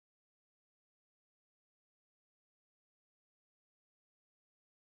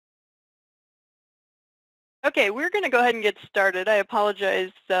Okay, we're going to go ahead and get started. I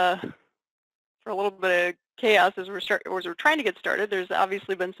apologize for a little bit of chaos as we're trying to get started. There's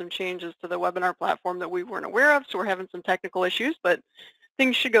obviously been some changes to the webinar platform that we weren't aware of, so we're having some technical issues, but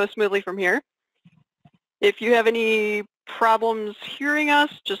things should go smoothly from here. If you have any problems hearing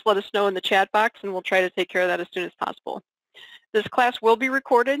us, just let us know in the chat box and we'll try to take care of that as soon as possible. This class will be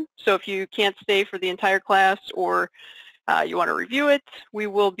recorded, so if you can't stay for the entire class or you want to review it, we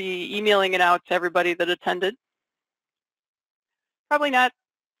will be emailing it out to everybody that attended. Probably not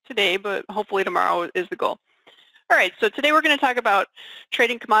today, but hopefully tomorrow is the goal. All right, so today we're going to talk about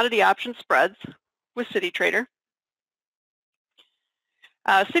trading commodity option spreads with CityTrader.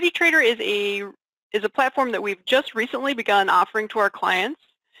 CityTrader is a platform that we've just recently begun offering to our clients.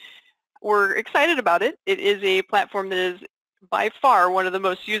 We're excited about it. It is a platform that is by far one of the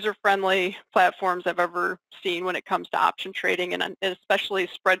most user-friendly platforms I've ever seen when it comes to option trading and especially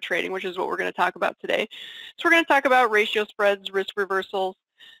spread trading, which is what we're going to talk about today. So we're going to talk about ratio spreads, risk reversals,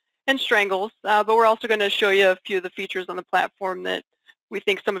 and strangles, but we're also going to show you a few of the features on the platform that we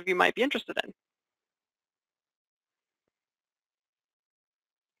think some of you might be interested in.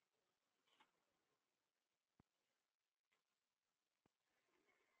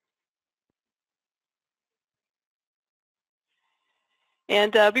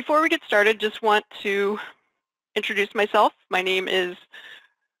 And before we get started, just want to introduce myself. My name is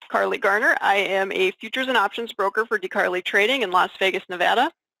Carley Garner. I am a futures and options broker for DeCarley Trading in Las Vegas, Nevada.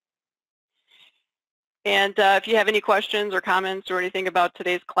 And if you have any questions or comments or anything about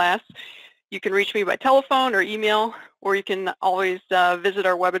today's class, you can reach me by telephone or email, or you can always visit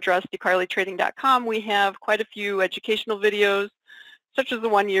our web address, DeCarleyTrading.com. We have quite a few educational videos, such as the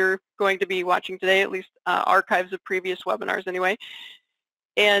one you're going to be watching today, at least archives of previous webinars anyway.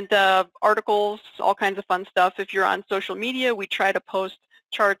 And articles, all kinds of fun stuff. If you're on social media, we try to post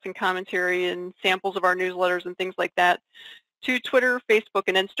charts and commentary and samples of our newsletters and things like that to Twitter, Facebook,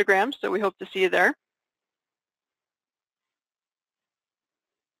 and Instagram, so we hope to see you there.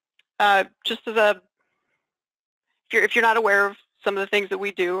 Just as a, if you're not aware of some of the things that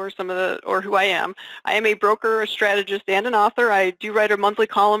we do or who I am a broker, a strategist, and an author. I do write a monthly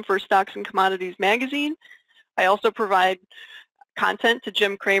column for Stocks and Commodities magazine. I also provide content to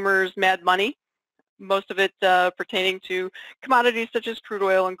Jim Cramer's Mad Money, most of it pertaining to commodities such as crude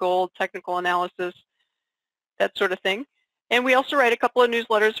oil and gold, technical analysis, that sort of thing. And we also write a couple of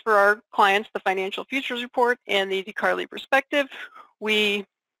newsletters for our clients, the Financial Futures Report and the DeCarley Perspective. We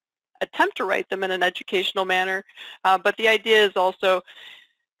attempt to write them in an educational manner, but the idea is also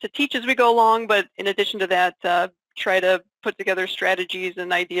to teach as we go along, but in addition to that, try to put together strategies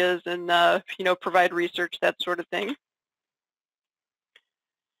and ideas and provide research, that sort of thing.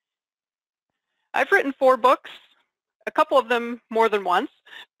 I've written 4 books, a couple of them more than once,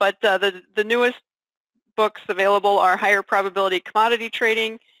 but the newest books available are Higher Probability Commodity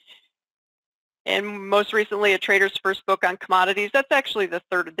Trading, and most recently a trader's first book on commodities. That's actually the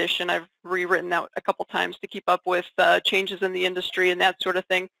 3rd edition. I've rewritten that a couple times to keep up with changes in the industry and that sort of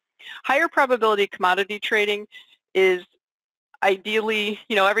thing. Higher Probability Commodity Trading is ideally,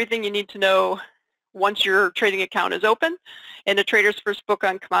 everything you need to know once your trading account is open, and a trader's first book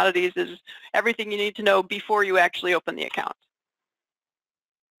on commodities is everything you need to know before you actually open the account.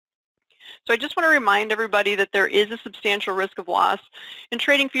 So I just want to remind everybody that there is a substantial risk of loss in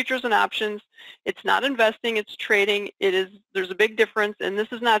trading futures and options. It's not investing, it's trading. There's a big difference, and this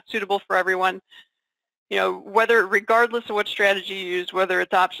is not suitable for everyone. Regardless of what strategy you use, whether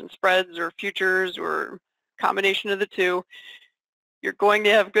it's option spreads or futures or combination of the two, you're going to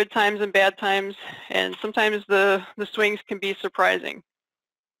have good times and bad times, and sometimes the swings can be surprising.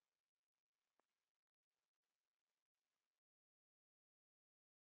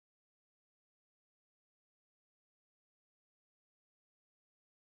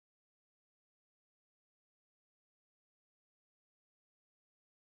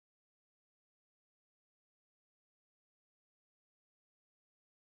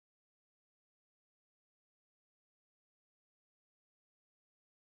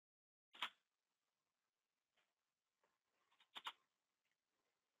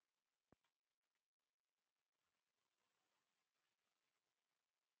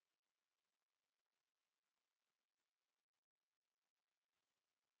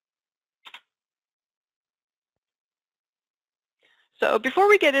 So before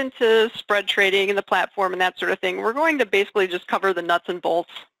we get into spread trading and the platform and that sort of thing, we're going to basically just cover the nuts and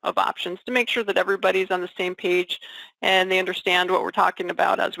bolts of options to make sure that everybody's on the same page and they understand what we're talking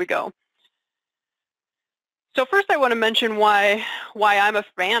about as we go. So first I want to mention why I'm a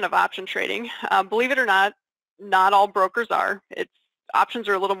fan of option trading. Believe it or not all brokers are. options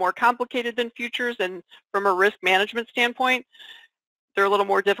are a little more complicated than futures, and from a risk management standpoint, they're a little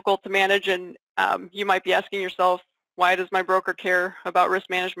more difficult to manage, and you might be asking yourself, why does my broker care about risk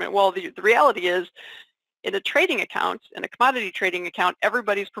management? Well, the reality is, in a trading account, in a commodity trading account,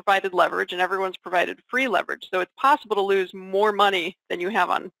 everybody's provided leverage and everyone's provided free leverage. So it's possible to lose more money than you have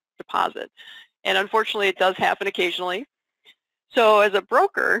on deposit. And unfortunately, it does happen occasionally. So as a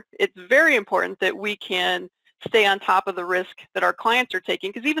broker, it's very important that we can stay on top of the risk that our clients are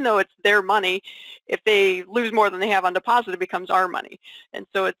taking, because even though it's their money, if they lose more than they have on deposit, it becomes our money. And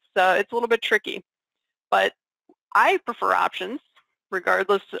so it's a little bit tricky. But I prefer options,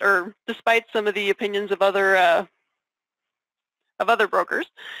 regardless, or despite some of the opinions of other brokers,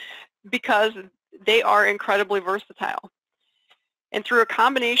 because they are incredibly versatile. And through a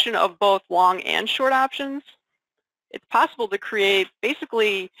combination of both long and short options, it's possible to create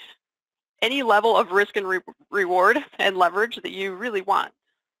basically any level of risk and reward and leverage that you really want.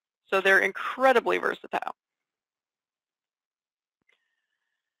 So they're incredibly versatile.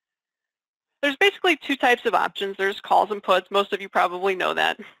 There's basically two types of options. There's calls and puts. Most of you probably know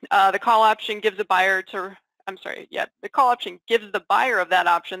that. The call option gives the buyer the call option gives the buyer of that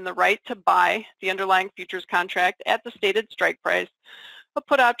option the right to buy the underlying futures contract at the stated strike price. A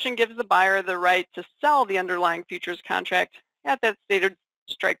put option gives the buyer the right to sell the underlying futures contract at that stated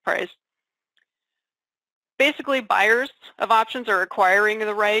strike price. Basically, buyers of options are acquiring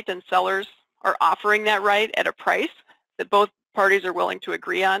the right and sellers are offering that right at a price that both parties are willing to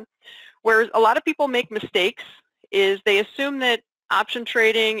agree on. Where a lot of people make mistakes is they assume that option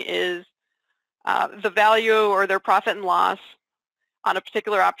trading is the value or their profit and loss on a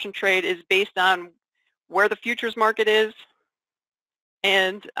particular option trade is based on where the futures market is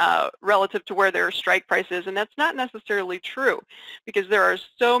and relative to where their strike price is, and that's not necessarily true, because there are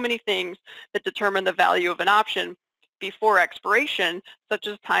so many things that determine the value of an option before expiration, such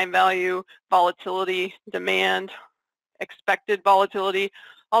as time value, volatility, demand, expected volatility.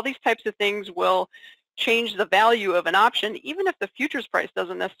 All these types of things will change the value of an option, even if the futures price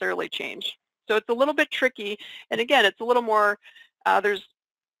doesn't necessarily change. So it's a little bit tricky, and again, it's a little more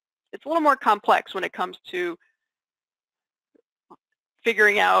it's a little more complex when it comes to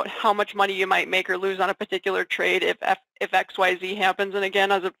figuring out how much money you might make or lose on a particular trade if XYZ happens. And again,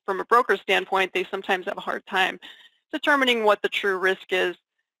 from a broker standpoint, they sometimes have a hard time determining what the true risk is.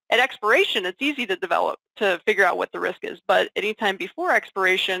 At expiration, it's easy to figure out what the risk is, but anytime before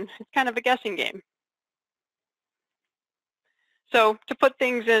expiration, it's kind of a guessing game. So to put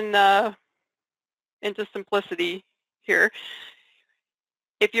things into simplicity here,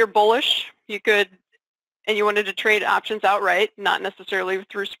 if you're bullish, and you wanted to trade options outright, not necessarily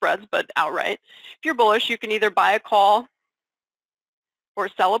through spreads, but outright. If you're bullish, you can either buy a call or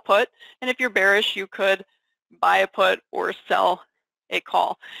sell a put, and if you're bearish, you could buy a put or sell a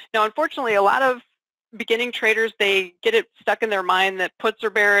call. Now, unfortunately, a lot of beginning traders, they get it stuck in their mind that puts are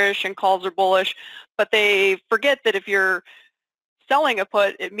bearish and calls are bullish, but they forget that if you're selling a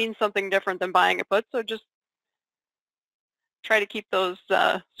put, it means something different than buying a put, so just try to keep those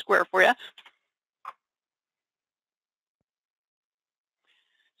square for you.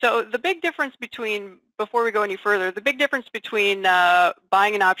 So the big difference between, before we go any further, the big difference between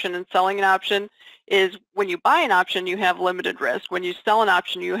buying an option and selling an option is when you buy an option, you have limited risk. When you sell an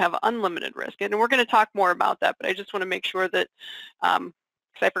option, you have unlimited risk. And we're going to talk more about that, but I just want to make sure that, because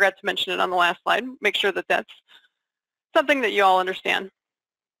I forgot to mention it on the last slide, make sure that that's something that you all understand.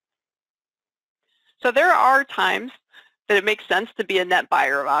 So there are times that it makes sense to be a net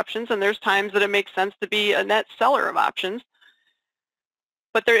buyer of options, and there's times that it makes sense to be a net seller of options.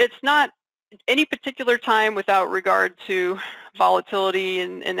 But it's not any particular time without regard to volatility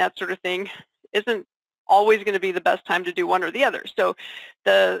and that sort of thing isn't always going to be the best time to do one or the other. So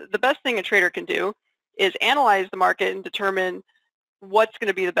the best thing a trader can do is analyze the market and determine what's going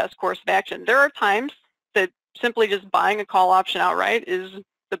to be the best course of action. There are times that simply just buying a call option outright is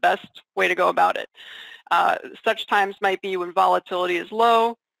the best way to go about it. Such times might be when volatility is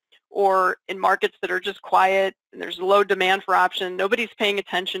low, or in markets that are just quiet and there's low demand for option, nobody's paying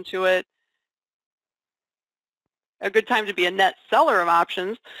attention to it. A good time to be a net seller of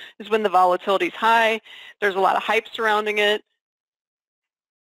options is when the volatility is high, there's a lot of hype surrounding it,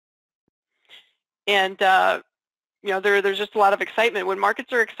 and there's just a lot of excitement. When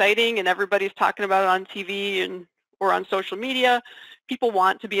markets are exciting and everybody's talking about it on TV or on social media, people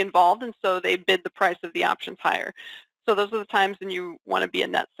want to be involved, and so they bid the price of the options higher. So those are the times when you want to be a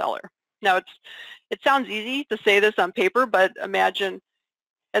net seller. Now, it sounds easy to say this on paper, but imagine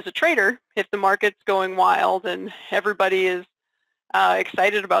as a trader, if the market's going wild and everybody is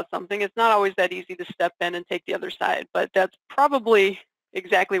excited about something, it's not always that easy to step in and take the other side. But that's probably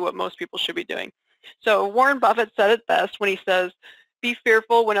exactly what most people should be doing. So Warren Buffett said it best when he says, be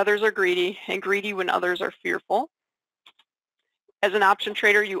fearful when others are greedy and greedy when others are fearful. As an option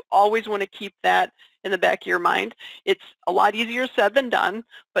trader, you always want to keep that in the back of your mind. It's a lot easier said than done,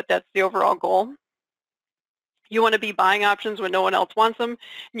 but that's the overall goal. You want to be buying options when no one else wants them,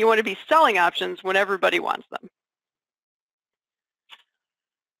 and you want to be selling options when everybody wants them.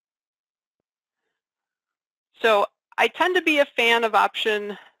 So I tend to be a fan of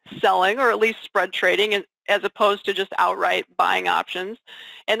option selling, or at least spread trading, as opposed to just outright buying options.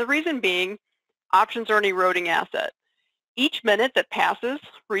 And the reason being, options are an eroding asset. Each minute that passes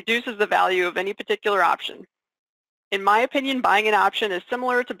reduces the value of any particular option. In my opinion, buying an option is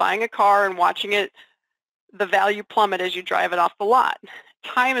similar to buying a car and watching the value plummet as you drive it off the lot.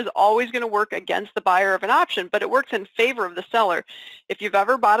 Time is always going to work against the buyer of an option, but it works in favor of the seller. If you've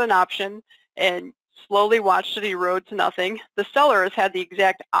ever bought an option and slowly watched it erode to nothing, the seller has had the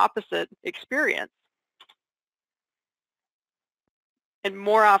exact opposite experience. And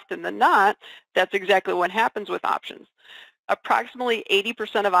more often than not, that's exactly what happens with options. Approximately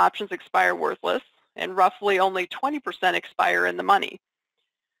 80% of options expire worthless, and roughly only 20% expire in the money.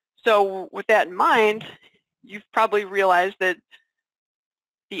 So with that in mind, you've probably realized that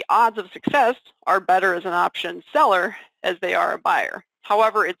the odds of success are better as an option seller as they are a buyer.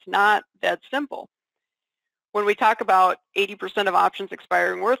 However, it's not that simple. When we talk about 80% of options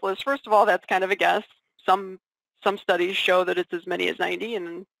expiring worthless, first of all, that's kind of a guess. Some studies show that it's as many as 90,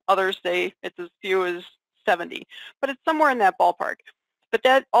 and others say it's as few as 70, but it's somewhere in that ballpark. But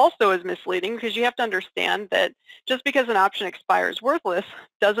that also is misleading, because you have to understand that just because an option expires worthless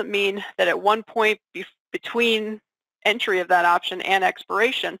doesn't mean that at one point between entry of that option and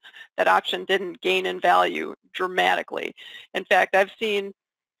expiration, that option didn't gain in value dramatically. In fact, I've seen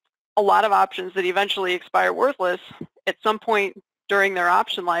a lot of options that eventually expire worthless at some point during their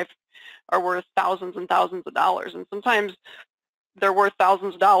option life are worth thousands and thousands of dollars, and sometimes they're worth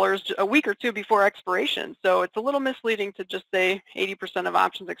thousands of dollars a week or two before expiration. So it's a little misleading to just say 80% of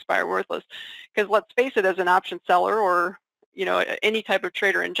options expire worthless, because let's face it, as an option seller, or any type of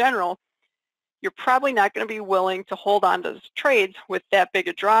trader in general, you're probably not going to be willing to hold on to trades with that big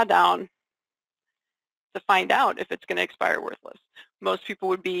a drawdown to find out if it's going to expire worthless. Most people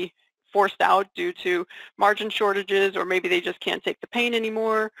would be forced out due to margin shortages, or maybe they just can't take the pain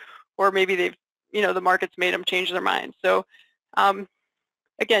anymore, or maybe the market's made them change their mind. So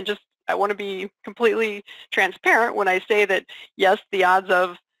again, I want to be completely transparent when I say that, yes, the odds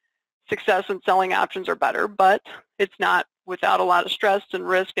of success in selling options are better, but it's not without a lot of stress and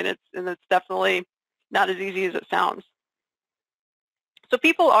risk, and it's definitely not as easy as it sounds. So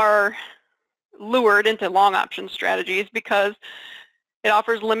people are lured into long option strategies because it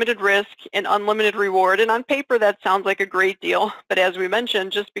offers limited risk and unlimited reward, and on paper that sounds like a great deal, but as we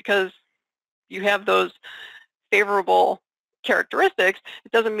mentioned, just because you have those favorable characteristics,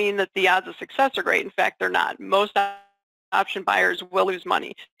 it doesn't mean that the odds of success are great. In fact, they're not. Most option buyers will lose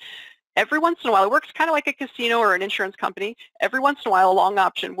money. Every once in a while, it works kind of like a casino or an insurance company. Every once in a while, a long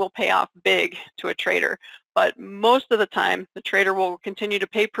option will pay off big to a trader, but most of the time, the trader will continue to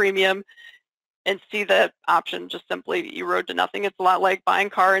pay premium and see the option just simply erode to nothing. It's a lot like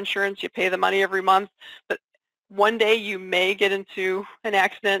buying car insurance. You pay the money every month, but one day you may get into an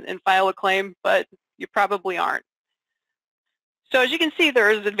accident and file a claim, but you probably aren't. So as you can see,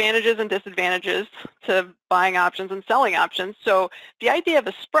 there's advantages and disadvantages to buying options and selling options. So the idea of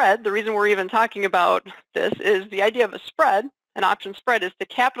a spread, the reason we're even talking about this, is the idea of a spread, an option spread, is to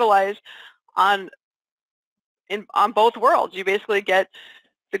capitalize on both worlds. You basically get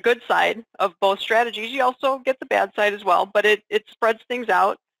the good side of both strategies. You also get the bad side as well, but it spreads things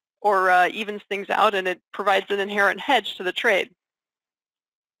out, or evens things out, and it provides an inherent hedge to the trade.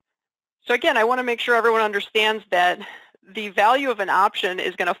 So again, I want to make sure everyone understands that the value of an option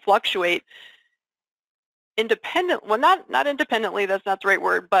is going to fluctuate not independently, that's not the right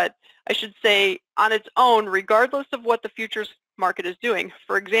word, but I should say on its own, regardless of what the futures market is doing.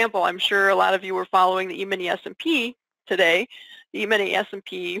 For example, I'm sure a lot of you were following the E-mini S&P today. The E-mini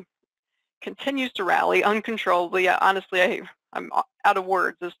S&P continues to rally uncontrollably. Honestly, I'm out of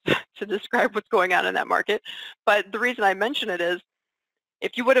words to describe what's going on in that market. But the reason I mention it is,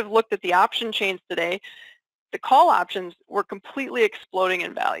 if you would have looked at the option chains today, the call options were completely exploding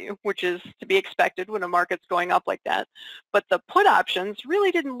in value, which is to be expected when a market's going up like that. But the put options really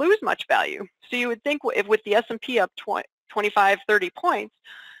didn't lose much value. So you would think if with the S&P up 25, 30 points,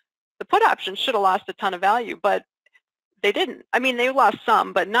 the put options should have lost a ton of value, but they didn't. I mean, they lost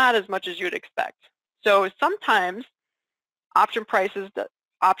some, but not as much as you'd expect. So sometimes option prices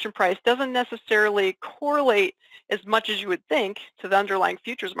option price doesn't necessarily correlate as much as you would think to the underlying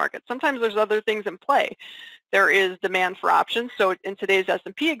futures market. Sometimes there's other things in play. There is demand for options. So in today's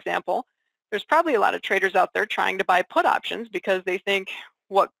S&P example, there's probably a lot of traders out there trying to buy put options because they think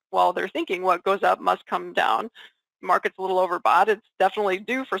they're thinking what goes up must come down. The market's a little overbought. It's definitely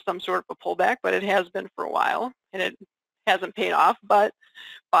due for some sort of a pullback, but it has been for a while, and it hasn't paid off. But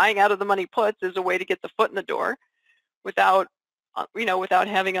buying out of the money puts is a way to get the foot in the door without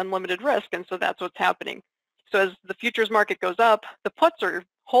having unlimited risk, and so that's what's happening. So as the futures market goes up, the puts are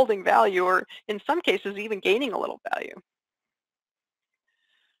holding value, or in some cases even gaining a little value.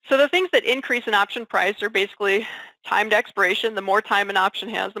 So the things that increase an option price are basically timed expiration. The more time an option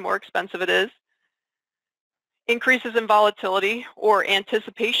has, the more expensive it is. Increases in volatility or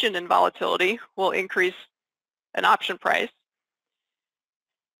anticipation in volatility will increase an option price.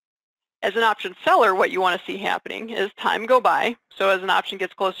 As an option seller, what you want to see happening is time go by. So as an option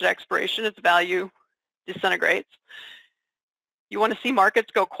gets closer to expiration, its value disintegrates. You want to see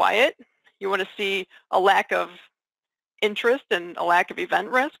markets go quiet. You want to see a lack of interest and a lack of event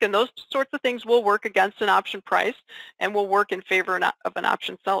risk, and those sorts of things will work against an option price and will work in favor of an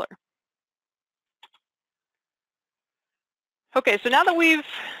option seller. Okay, so now that we've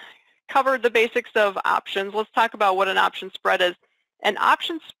covered the basics of options, let's talk about what an option spread is. An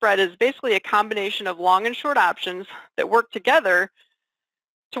option spread is basically a combination of long and short options that work together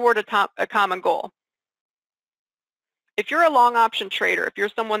toward a common goal. If you're a long option trader, if you're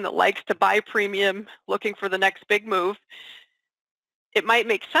someone that likes to buy premium, looking for the next big move, it might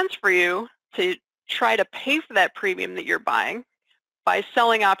make sense for you to try to pay for that premium that you're buying by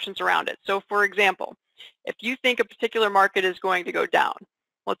selling options around it. So for example, if you think a particular market is going to go down,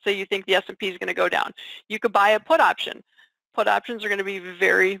 let's say you think the S&P is going to go down, you could buy a put option. Put options are going to be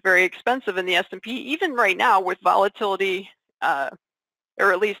very, very expensive in the S&P, even right now with volatility, or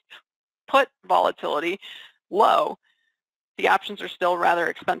at least put volatility low. The options are still rather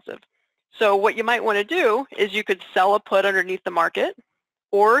expensive. So what you might want to do is you could sell a put underneath the market,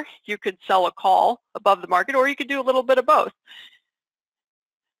 or you could sell a call above the market, or you could do a little bit of both.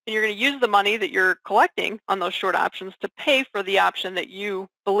 And you're going to use the money that you're collecting on those short options to pay for the option that you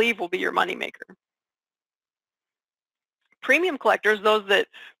believe will be your moneymaker. Premium collectors, those that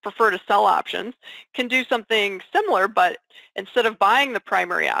prefer to sell options, can do something similar, but instead of buying the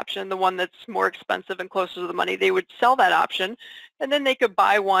primary option, the one that's more expensive and closer to the money, they would sell that option, and then they could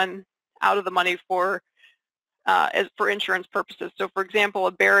buy one out of the money for insurance purposes. So for example,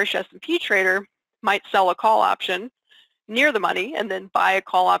 a bearish S&P trader might sell a call option near the money and then buy a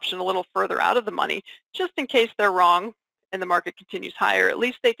call option a little further out of the money, just in case they're wrong and the market continues higher. At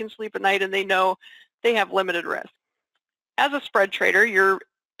least they can sleep at night and they know they have limited risk. As a spread trader, your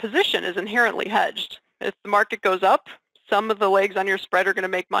position is inherently hedged. If the market goes up, some of the legs on your spread are going to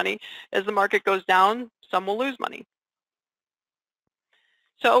make money. As the market goes down, some will lose money.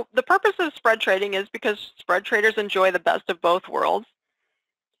 So the purpose of spread trading is because spread traders enjoy the best of both worlds.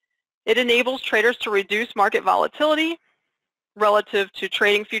 It enables traders to reduce market volatility relative to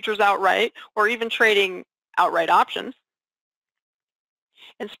trading futures outright or even trading outright options.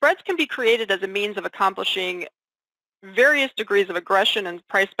 And spreads can be created as a means of accomplishing various degrees of aggression and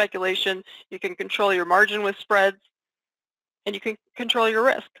price speculation. You can control your margin with spreads, and you can control your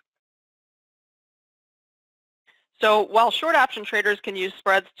risk. So while short option traders can use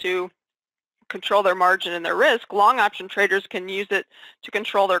spreads to control their margin and their risk, long option traders can use it to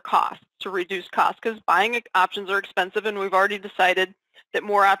control their costs, to reduce costs, because buying options are expensive, and we've already decided that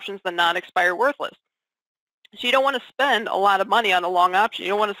more options than not expire worthless. So you don't want to spend a lot of money on a long option.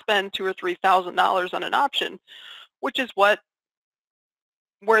 You don't want to spend $2,000 or $3,000 on an option, which is where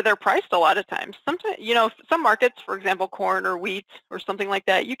they're priced a lot of times. Sometimes, some markets, for example, corn or wheat or something like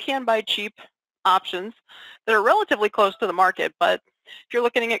that, you can buy cheap options that are relatively close to the market, but if you're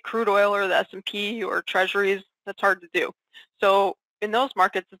looking at crude oil or the S&P or treasuries, that's hard to do. So in those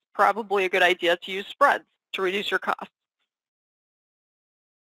markets, it's probably a good idea to use spreads to reduce your costs.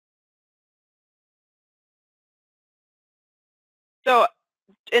 So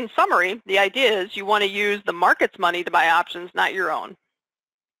in summary, the idea is you want to use the market's money to buy options, not your own.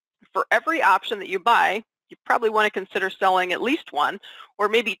 For every option that you buy, you probably want to consider selling at least one or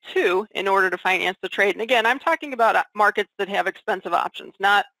maybe two in order to finance the trade. And again, I'm talking about markets that have expensive options,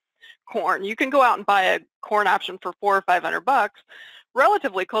 not corn. You can go out and buy a corn option for $400 or $500,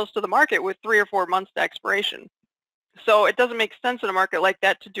 relatively close to the market with 3 or 4 months to expiration. So it doesn't make sense in a market like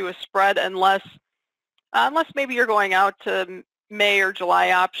that to do a spread unless maybe you're going out to May or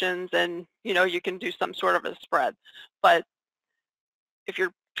July options and you can do some sort of a spread. But if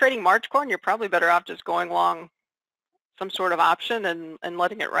you're trading March corn, you're probably better off just going long some sort of option and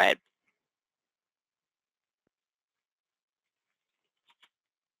letting it ride.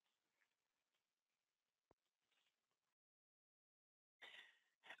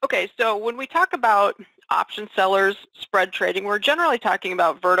 Okay, so when we talk about option sellers spread trading, we're generally talking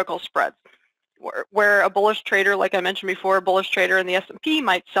about vertical spreads, where a bullish trader, like I mentioned before, a bullish trader in the S&P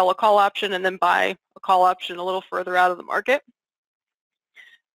might sell a call option and then buy a call option a little further out of the market.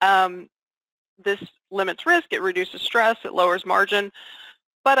 This limits risk, it reduces stress, it lowers margin,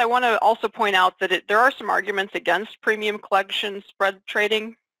 but I want to also point out that there are some arguments against premium collection spread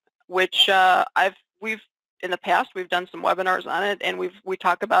trading, which in the past we've done some webinars on it, and we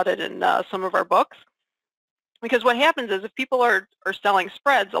talk about it in some of our books. Because what happens is if people are selling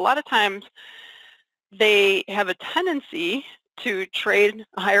spreads, a lot of times they have a tendency to trade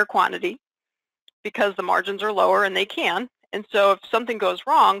a higher quantity because the margins are lower, and they can. And so if something goes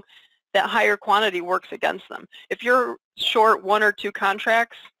wrong, that higher quantity works against them. If you're short 1 or 2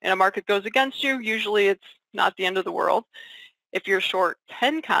 contracts and a market goes against you, usually it's not the end of the world. If you're short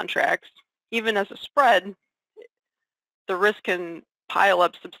 10 contracts, even as a spread, the risk can pile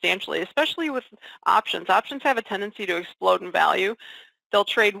up substantially, especially with options. Options have a tendency to explode in value. They'll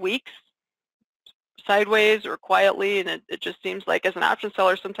trade weeks sideways or quietly, and it just seems like, as an option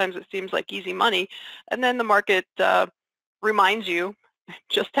seller, sometimes it seems like easy money. And then the market reminds you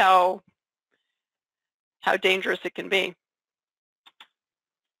just how dangerous it can be.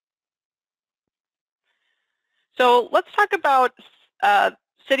 So let's talk about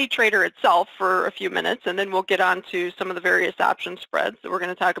CityTrader itself for a few minutes, and then we'll get on to some of the various option spreads that we're going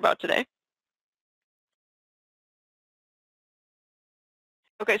to talk about today.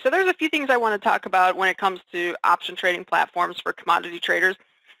 Okay, so there's a few things I want to talk about when it comes to option trading platforms for commodity traders.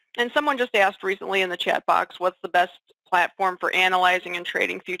 And someone just asked recently in the chat box, what's the best platform for analyzing and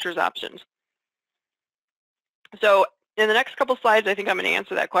trading futures options? So in the next couple slides, I think I'm going to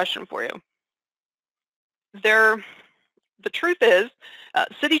answer that question for you. The truth is,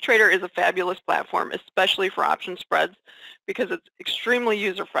 CityTrader is a fabulous platform, especially for option spreads, because it's extremely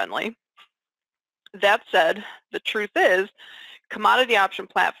user-friendly. That said, the truth is, commodity option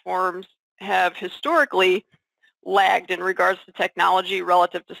platforms have historically lagged in regards to technology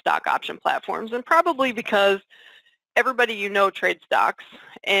relative to stock option platforms, and probably because everybody you know trades stocks,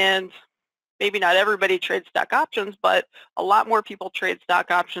 and maybe not everybody trades stock options, but a lot more people trade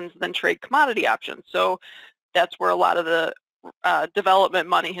stock options than trade commodity options. So that's where a lot of the development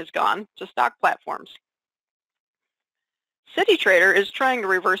money has gone, to stock platforms. CityTrader is trying to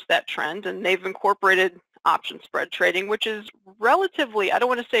reverse that trend, and they've incorporated option spread trading, which is relatively, I don't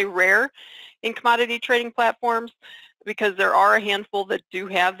want to say rare in commodity trading platforms, because there are a handful that do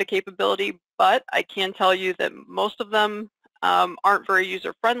have the capability, but I can tell you that most of them aren't very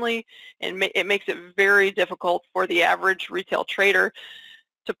user-friendly, and it makes it very difficult for the average retail trader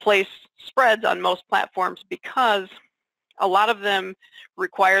to place spreads on most platforms, because a lot of them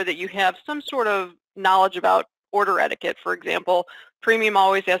require that you have some sort of knowledge about order etiquette. For example, premium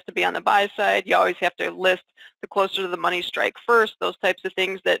always has to be on the buy side. You always have to list the closer to the money strike first, those types of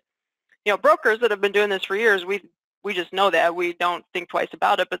things that, you know, brokers that have been doing this for years, we just know that. We don't think twice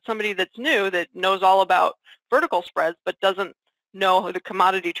about it. But somebody that's new, that knows all about vertical spreads but doesn't know the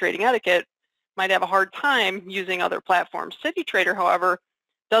commodity trading etiquette, might have a hard time using other platforms. CityTrader, however,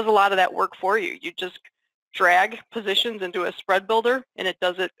 does a lot of that work for you. You just drag positions into a spread builder, and it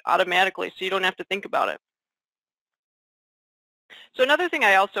does it automatically, so you don't have to think about it. So another thing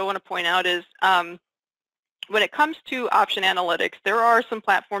I also want to point out is when it comes to option analytics, there are some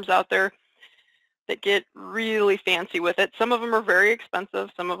platforms out there that get really fancy with it. Some of them are very expensive,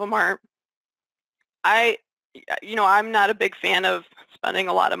 some of them aren't. I'm not a big fan of spending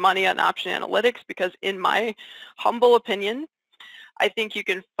a lot of money on option analytics, because in my humble opinion, I think you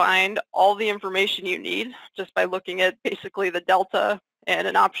can find all the information you need just by looking at basically the delta and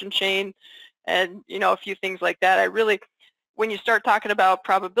an option chain and, you know, a few things like that. When you start talking about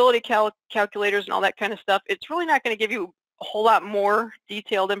probability calculators and all that kind of stuff, it's really not going to give you a whole lot more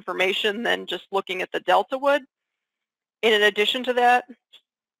detailed information than just looking at the delta would. And in addition to that,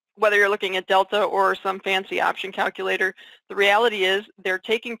 whether you're looking at delta or some fancy option calculator, the reality is they're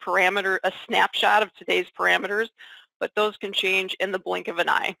taking a snapshot of today's parameters, but those can change in the blink of an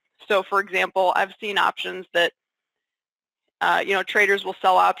eye. So for example, I've seen options that, traders will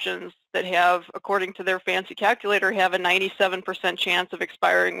sell options that have, according to their fancy calculator, have a 97% chance of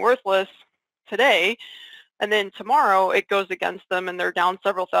expiring worthless today, and then tomorrow it goes against them and they're down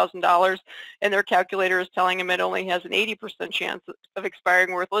several $1,000s, and their calculator is telling them it only has an 80% chance of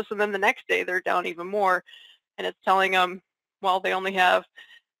expiring worthless, and then the next day they're down even more, and it's telling them, well, they only have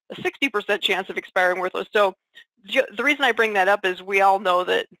a 60% chance of expiring worthless. So The reason I bring that up is we all know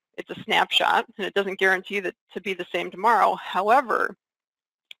that it's a snapshot and it doesn't guarantee that to be the same tomorrow. However,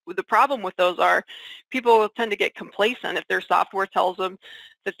 the problem with those are people tend to get complacent if their software tells them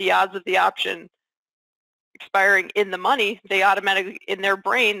that the odds of the option expiring in the money, they automatically, in their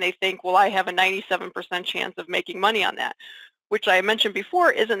brain, they think, well, I have a 97% chance of making money on that, which I mentioned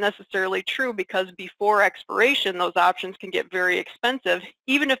before isn't necessarily true, because before expiration, those options can get very expensive,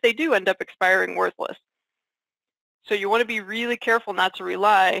 even if they do end up expiring worthless. So you want to be really careful not to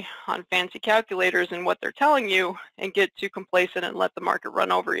rely on fancy calculators and what they're telling you and get too complacent and let the market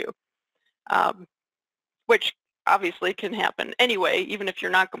run over you, which obviously can happen anyway, even if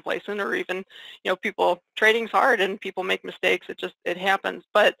you're not complacent, or even, people, trading's hard and people make mistakes. It happens.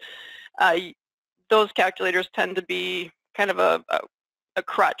 But those calculators tend to be kind of a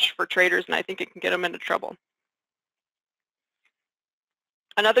crutch for traders, and I think it can get them into trouble.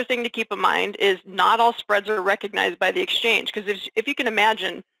 Another thing to keep in mind is not all spreads are recognized by the exchange, because if you can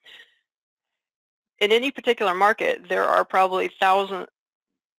imagine, in any particular market, there are probably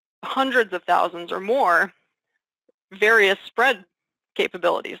hundreds of thousands or more various spread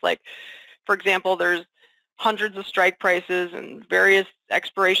capabilities. Like, for example, there's hundreds of strike prices and various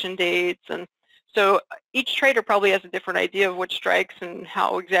expiration dates, and so each trader probably has a different idea of which strikes and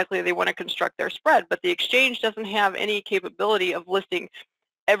how exactly they want to construct their spread, but the exchange doesn't have any capability of listing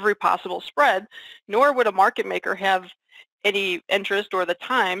every possible spread, nor would a market maker have any interest or the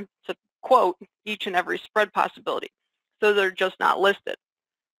time to quote each and every spread possibility. So they're just not listed.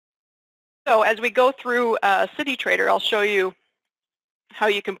 So as we go through CityTrader, I'll show you how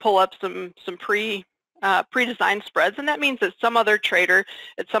you can pull up some pre-designed spreads, and that means that some other trader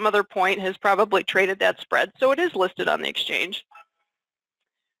at some other point has probably traded that spread, so it is listed on the exchange.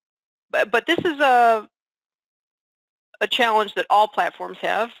 But this is a challenge that all platforms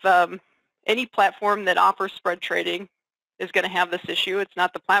have. Any platform that offers spread trading is going to have this issue. It's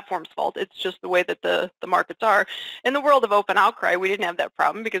not the platform's fault. It's just the way that the markets are. In the world of open outcry, we didn't have that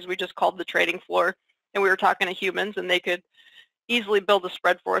problem because we just called the trading floor and we were talking to humans and they could easily build a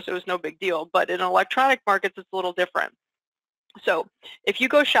spread for us. It was no big deal. But in electronic markets, it's a little different. So if you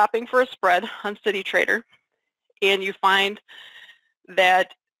go shopping for a spread on CityTrader and you find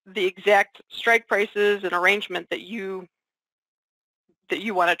that the exact strike prices and arrangement that you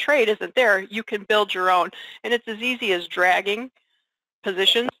want to trade isn't there, you can build your own. And it's as easy as dragging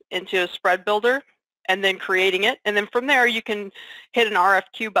positions into a spread builder and then creating it. And then from there, you can hit an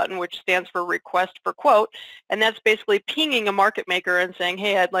RFQ button, which stands for request for quote. And that's basically pinging a market maker and saying,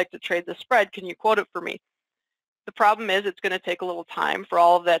 hey, I'd like to trade the spread. Can you quote it for me? The problem is it's going to take a little time for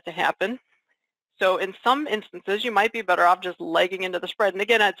all of that to happen. So in some instances, you might be better off just legging into the spread. And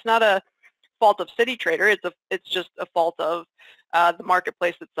again, it's not a fault of CityTrader. It's just a fault of the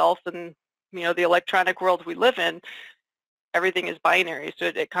marketplace itself and the electronic world we live in. Everything is binary, so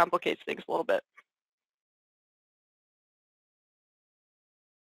it complicates things a little bit.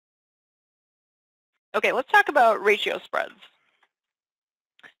 Okay, let's talk about ratio spreads.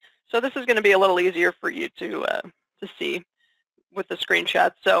 So this is going to be a little easier for you to see with the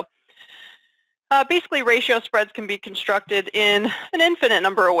screenshot. So basically, ratio spreads can be constructed in an infinite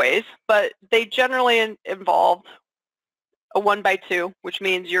number of ways, but they generally involve a 1-by-2, which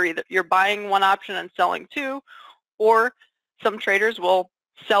means you're buying one option and selling two, or some traders will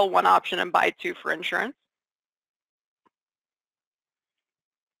sell one option and buy two for insurance.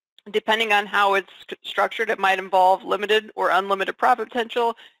 Depending on how it's structured, it might involve limited or unlimited profit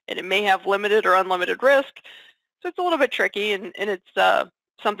potential, and it may have limited or unlimited risk. So it's a little bit tricky, and it's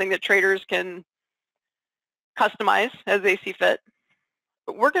something that traders can customize as they see fit.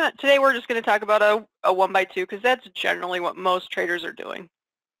 But today we're just going to talk about a 1-by-2 because that's generally what most traders are doing.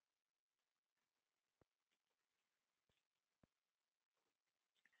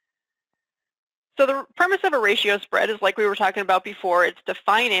 So the premise of a ratio spread is like we were talking about before. It's to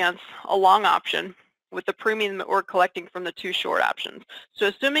finance a long option with the premium that we're collecting from the two short options. So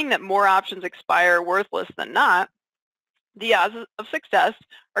assuming that more options expire worthless than not, the odds of success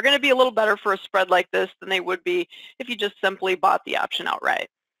are going to be a little better for a spread like this than they would be if you just simply bought the option outright.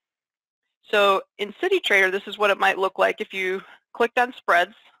 So in CityTrader, this is what it might look like if you clicked on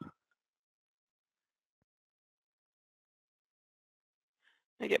spreads. Let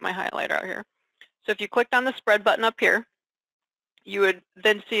me get my highlighter out here. So if you clicked on the spread button up here, you would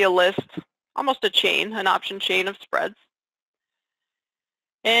then see a list, almost a chain, an option chain of spreads.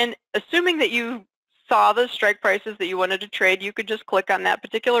 And assuming that you saw the strike prices that you wanted to trade, you could just click on that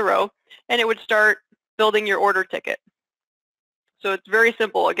particular row and it would start building your order ticket. So it's very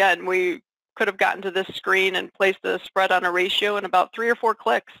simple. Again, we could have gotten to this screen and placed a spread on a ratio in about 3 or 4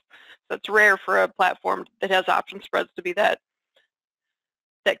 clicks. That's rare for a platform that has option spreads to be that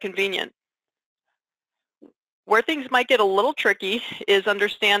convenient. Where things might get a little tricky is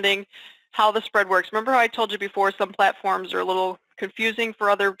understanding how the spread works. Remember how I told you before some platforms are a little confusing for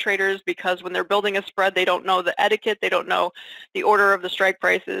other traders because when they're building a spread, they don't know the etiquette, they don't know the order of the strike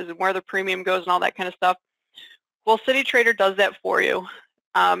prices and where the premium goes and all that kind of stuff. Well, CityTrader does that for you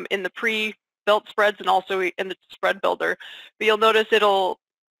in the pre-built spreads and also in the spread builder. But you'll notice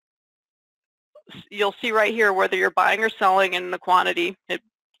you'll see right here whether you're buying or selling and the quantity. It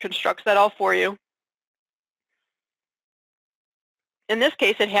constructs that all for you. In this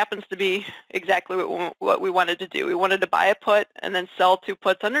case, it happens to be exactly what we wanted to do. We wanted to buy a put and then sell 2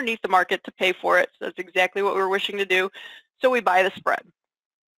 puts underneath the market to pay for it. So that's exactly what we were wishing to do. So we buy the spread.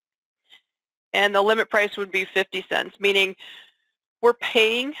 And the limit price would be 50 cents, meaning we're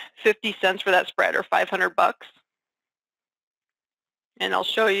paying 50 cents for that spread, or 500 bucks. And I'll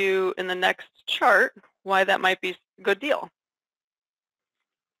show you in the next chart why that might be a good deal.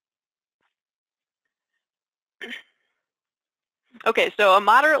 Okay, so a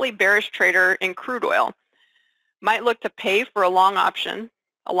moderately bearish trader in crude oil might look to pay for a long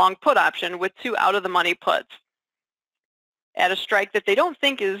put option with 2 out-of-the-money puts at a strike that they don't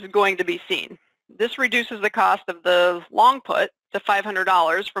think is going to be seen. This reduces the cost of the long put to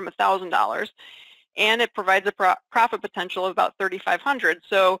 $500 from $1,000, and it provides a profit potential of about $3,500.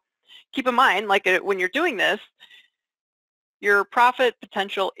 So keep in mind, like when you're doing this, your profit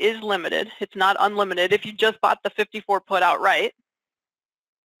potential is limited. It's not unlimited. If you just bought the 54 put outright,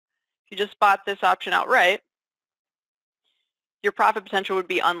 if you just bought this option outright, your profit potential would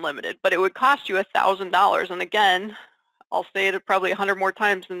be unlimited, but it would cost you $1,000. And again, I'll say it probably 100 more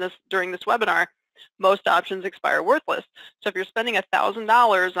times during this webinar, most options expire worthless. So if you're spending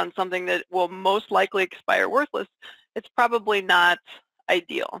 $1,000 on something that will most likely expire worthless, it's probably not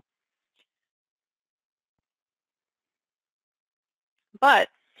ideal. But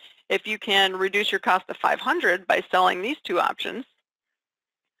if you can reduce your cost to $500 by selling these 2 options,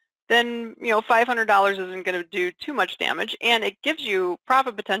 then $500 isn't going to do too much damage, and it gives you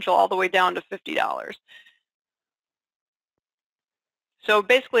profit potential all the way down to $50. So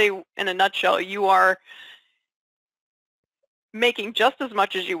basically, in a nutshell, you are making just as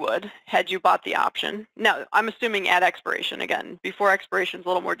much as you would had you bought the option. Now, I'm assuming at expiration. Again, before expiration is a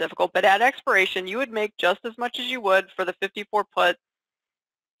little more difficult, but at expiration, you would make just as much as you would for the 54 put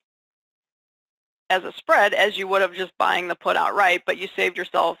as a spread as you would have just buying the put outright, but you saved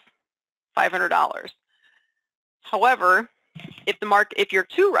yourself $500. However, if you're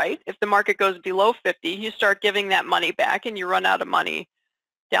too right, if the market goes below 50, you start giving that money back and you run out of money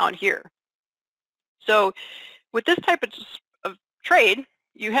down here. So with this type of trade,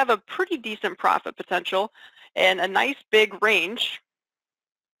 you have a pretty decent profit potential and a nice big range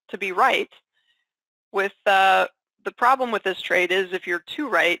to be right. With the problem with this trade is if you're too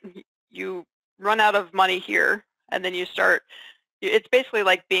right, you run out of money here, and then it's basically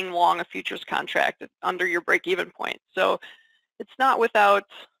like being long a futures contract under your break-even point. So it's not without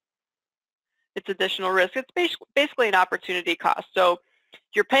its additional risk. It's basically an opportunity cost. So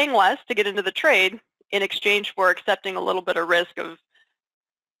you're paying less to get into the trade in exchange for accepting a little bit of risk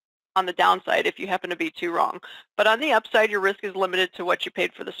on the downside if you happen to be too wrong. But on the upside, your risk is limited to what you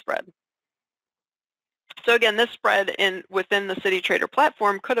paid for the spread. So again, this spread within the CityTrader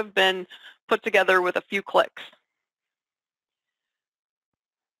platform could have been put together with a few clicks.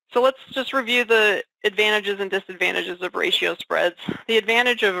 So let's just review the advantages and disadvantages of ratio spreads. The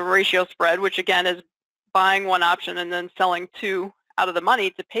advantage of a ratio spread, which again is buying 1 option and then selling 2 out of the money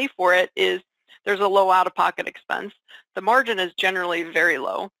to pay for it, is there's a low out-of-pocket expense. The margin is generally very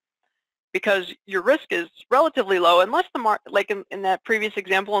low because your risk is relatively low unless like in that previous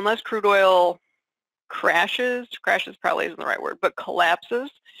example, unless crude oil crashes probably isn't the right word, but collapses,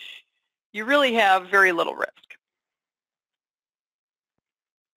 you really have very little risk.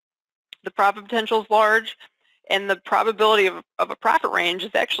 The profit potential is large, and the probability of a profit range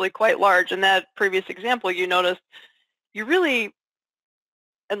is actually quite large. In that previous example, you noticed you really,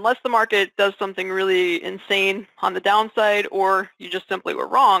 unless the market does something really insane on the downside or you just simply were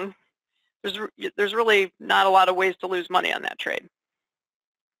wrong, there's really not a lot of ways to lose money on that trade.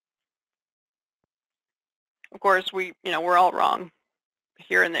 Of course, we're all wrong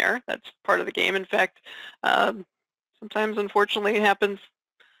here and there. That's part of the game. In fact, sometimes, unfortunately, it happens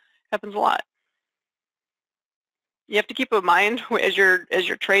a lot. You have to keep in mind as you're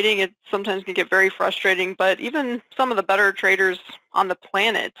trading, it sometimes can get very frustrating, but even some of the better traders on the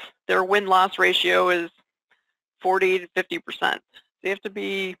planet, their win-loss ratio is 40 to 50%. So you have to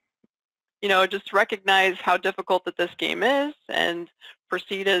be just recognize how difficult that this game is and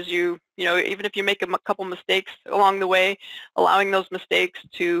proceed as even if you make a couple mistakes along the way, allowing those mistakes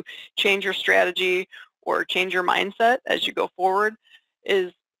to change your strategy or change your mindset as you go forward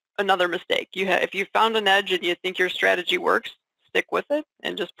is another mistake. If you found an edge and you think your strategy works, stick with it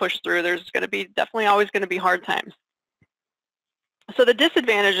and just push through. There's going to be definitely always going to be hard times. So the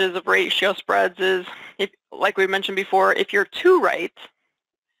disadvantages of ratio spreads is, like we mentioned before, if you're too right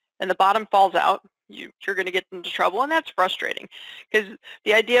and the bottom falls out, you're going to get into trouble, and that's frustrating because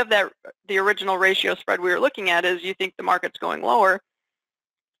the idea of the original ratio spread we were looking at is you think the market's going lower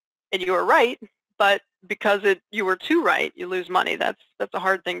and you were right, but because you were too right, you lose money. That's a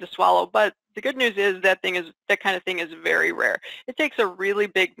hard thing to swallow. But the good news is that kind of thing is very rare. It takes a really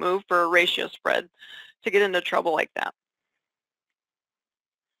big move for a ratio spread to get into trouble like that.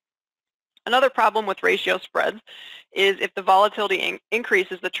 Another problem with ratio spreads is if the volatility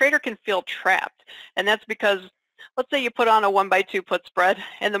increases, the trader can feel trapped. And that's because, let's say you put on a 1x2 put spread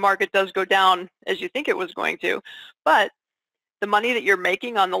and the market does go down as you think it was going to, but the money that you're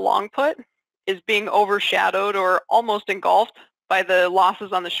making on the long put is being overshadowed or almost engulfed by the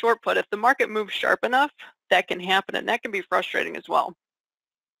losses on the short put. If the market moves sharp enough, that can happen, and that can be frustrating as well.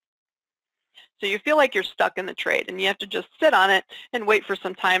 So you feel like you're stuck in the trade, and you have to just sit on it and wait for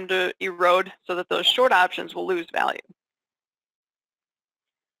some time to erode so that those short options will lose value.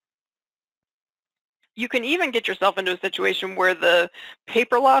 You can even get yourself into a situation where the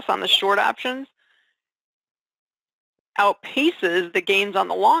paper loss on the short options outpaces the gains on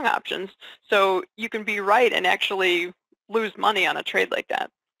the long options, so you can be right and actually lose money on a trade like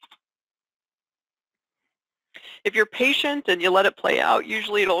that. If you're patient and you let it play out,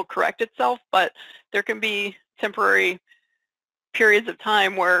 usually it'll correct itself, but there can be temporary periods of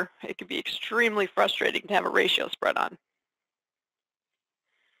time where it can be extremely frustrating to have a ratio spread on.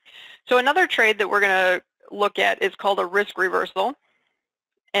 So another trade that we're going to look at is called a risk reversal.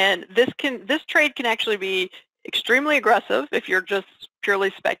 And this trade can actually be extremely aggressive if you're just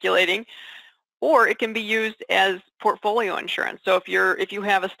purely speculating, or it can be used as portfolio insurance. So if you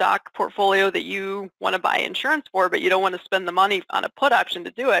have a stock portfolio that you want to buy insurance for, but you don't want to spend the money on a put option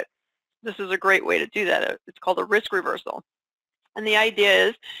to do it, this is a great way to do that. It's called a risk reversal. And the idea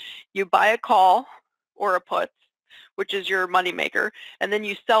is you buy a call or a put, which is your money maker, and then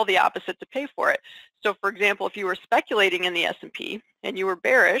you sell the opposite to pay for it. So for example, if you were speculating in the S&P and you were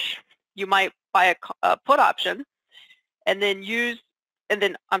bearish, you might buy a put option and then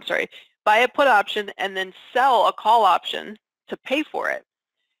buy a put option and then sell a call option to pay for it.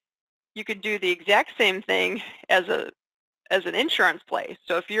 You could do the exact same thing as an insurance play.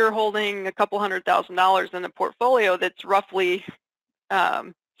 So if you're holding a couple $100,000 in a portfolio that's roughly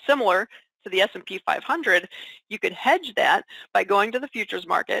similar to the S&P 500, you could hedge that by going to the futures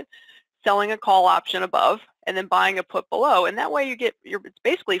market, selling a call option above, and then buying a put below. And that way it's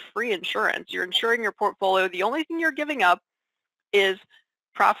basically free insurance. You're insuring your portfolio. The only thing you're giving up is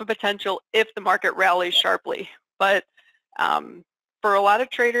profit potential if the market rallies sharply. But for a lot of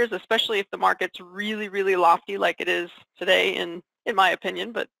traders, especially if the market's really, really lofty like it is today, in my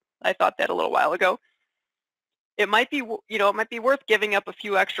opinion, but I thought that a little while ago, it might be worth giving up a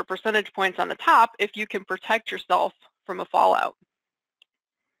few extra percentage points on the top if you can protect yourself from a fallout.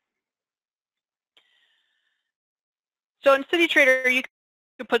 So in CityTrader, you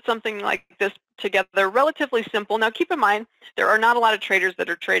can put something like this together, relatively simple. Now keep in mind, there are not a lot of traders that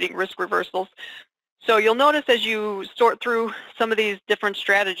are trading risk reversals. So you'll notice as you sort through some of these different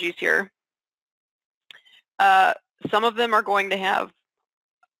strategies here, some of them are going to have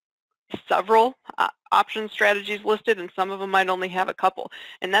several option strategies listed, and some of them might only have a couple.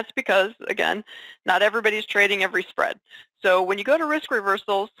 And that's because, again, not everybody's trading every spread. So when you go to risk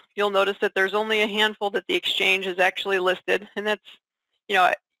reversals, you'll notice that there's only a handful that the exchange has actually listed, and that's,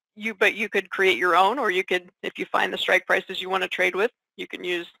 but you could create your own, or you could, if you find the strike prices you want to trade with, you can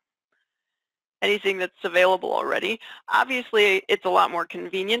use anything that's available already. Obviously, it's a lot more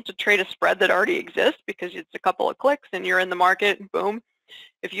convenient to trade a spread that already exists because it's a couple of clicks and you're in the market, boom.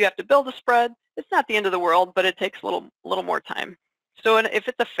 If you have to build a spread, it's not the end of the world, but it takes a little more time. So if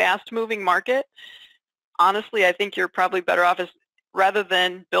it's a fast-moving market, honestly, I think you're probably better off rather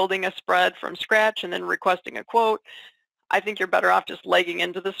than building a spread from scratch and then requesting a quote, I think you're better off just legging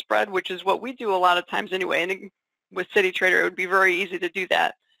into the spread, which is what we do a lot of times anyway. And with CityTrader, it would be very easy to do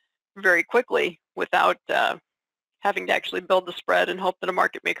that very quickly without having to actually build the spread and hope that a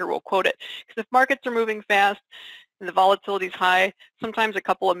market maker will quote it. Because if markets are moving fast and the volatility is high, sometimes a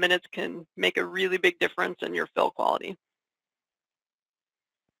couple of minutes can make a really big difference in your fill quality.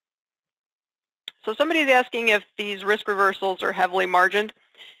 So somebody's asking if these risk reversals are heavily margined.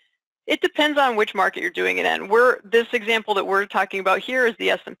 It depends on which market you're doing it in. This example that we're talking about here is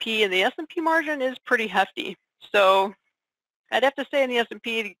the S&P, and the S&P margin is pretty hefty. So I'd have to say in the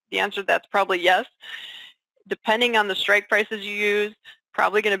S&P, the answer to that's probably yes. Depending on the strike prices you use,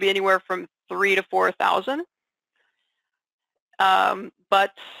 probably going to be anywhere from 3,000 to 4,000.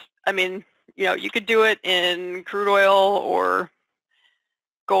 But I mean, you know, you could do it in crude oil or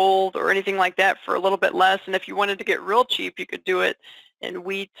gold or anything like that for a little bit less. And if you wanted to get real cheap, you could do it in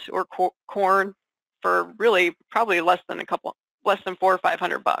wheat or corn for really probably less than $400 or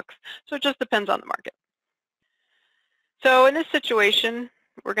 $500. So it just depends on the market. So in this situation,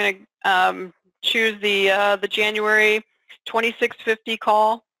 we're going to choose the January 2650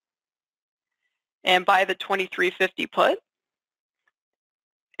 call and buy the 2350 put.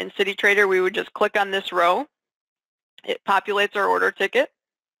 In CityTrader, we would just click on this row. It populates our order ticket.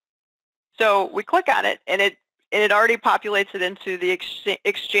 So we click on it, and it already populates it into the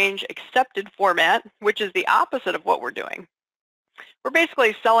exchange accepted format, which is the opposite of what we're doing. We're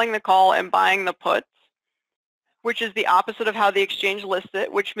basically selling the call and buying the puts, which is the opposite of how the exchange lists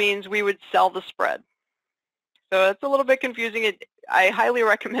it, which means we would sell the spread. So it's a little bit confusing. I highly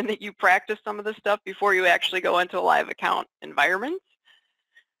recommend that you practice some of this stuff before you actually go into a live account environment.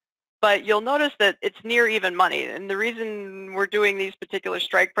 But you'll notice that it's near even money. And the reason we're doing these particular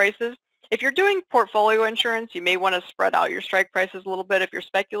strike prices, if you're doing portfolio insurance, you may want to spread out your strike prices a little bit. If you're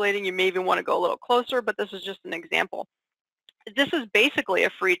speculating, you may even want to go a little closer, but this is just an example. This is basically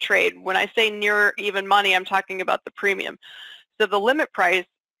a free trade. When I say near even money, I'm talking about the premium. So the limit price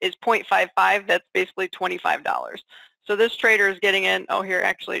is 0.55. That's basically $25. So this trader is getting in, oh, here,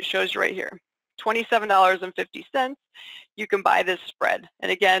 actually, it shows you right here, $27.50. You can buy this spread.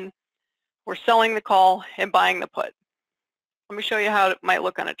 And again, we're selling the call and buying the put. Let me show you how it might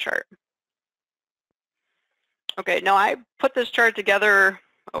look on a chart. Okay, now I put this chart together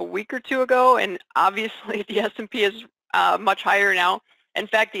a week or two ago, and obviously the S&P is much higher now. In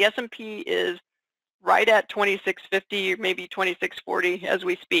fact, the S&P is right at 2650, maybe 2640 as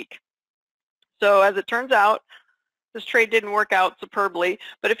we speak. So as it turns out, this trade didn't work out superbly,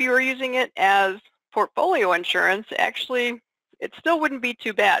 but if you were using it as portfolio insurance, actually it still wouldn't be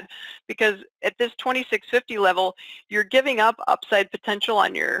too bad, because at this 2650 level, you're giving up upside potential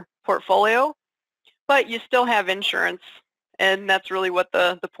on your portfolio, but you still have insurance, and that's really what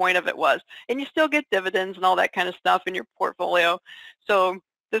the point of it was. And you still get dividends and all that kind of stuff in your portfolio. So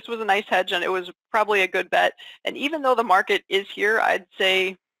this was a nice hedge, and it was probably a good bet. And even though the market is here, I'd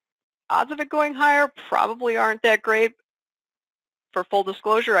say odds of it going higher probably aren't that great. For full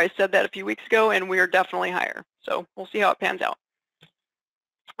disclosure, I said that a few weeks ago, and we are definitely higher. So we'll see how it pans out.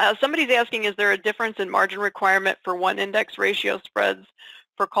 Somebody's asking, is there a difference in margin requirement for one index ratio spreads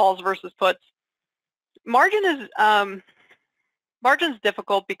for calls versus puts? Margin's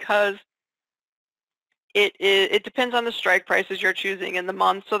difficult because it depends on the strike prices you're choosing in the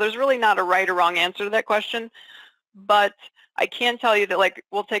month. So there's really not a right or wrong answer to that question. But I can tell you that, like,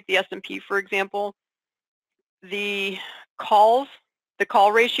 we'll take the S&P for example. The call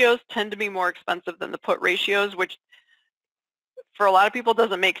ratios tend to be more expensive than the put ratios, which for a lot of people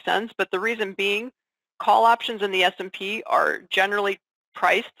doesn't make sense, but the reason being, call options in the S&P are generally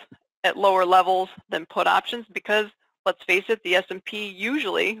priced at lower levels than put options because, let's face it, the S&P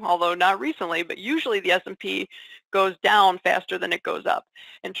usually, although not recently, but usually the S&P goes down faster than it goes up.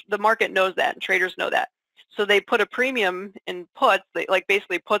 And the market knows that, and traders know that. So they put a premium in puts.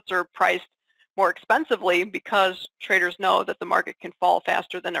 Basically puts are priced more expensively because traders know that the market can fall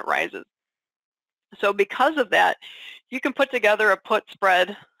faster than it rises. So because of that, you can put together a put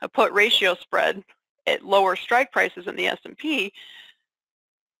ratio spread at lower strike prices in the S&P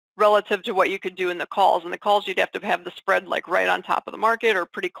relative to what you could do in the calls. In the calls, you'd have to have the spread like right on top of the market or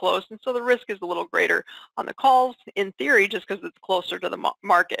pretty close, and so the risk is a little greater on the calls in theory just because it's closer to the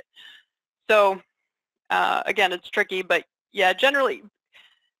market. So again, it's tricky, but yeah, generally,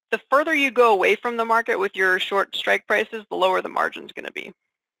 the further you go away from the market with your short strike prices, the lower the margin's going to be.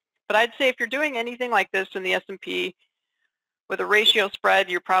 But I'd say if you're doing anything like this in the S&P with a ratio spread,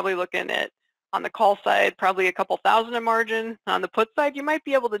 you're probably looking at, on the call side, probably a couple thousand in margin. On the put side, you might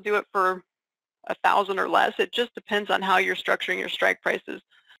be able to do it for 1,000 or less. It just depends on how you're structuring your strike prices.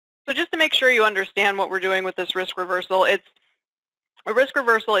 So just to make sure you understand what we're doing with this risk reversal, a risk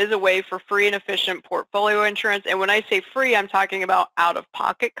reversal is a way for free and efficient portfolio insurance. And when I say free, I'm talking about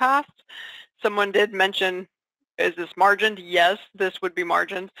out-of-pocket costs. Someone did mention, is this margined? Yes, this would be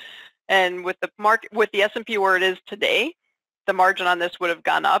margined. And with the S&P where it is today, the margin on this would have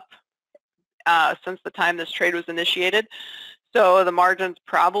gone up since the time this trade was initiated. So the margin's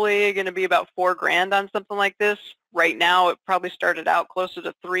probably going to be about $4 grand on something like this. Right now, it probably started out closer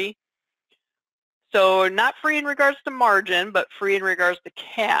to $3. So not free in regards to margin, but free in regards to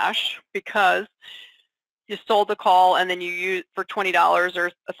cash, because you sold the call and then you use for $20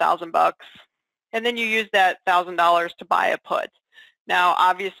 or $1,000, and then you use that $1,000 to buy a put. Now,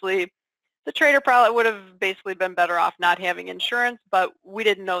 obviously, the trader probably would have basically been better off not having insurance, but we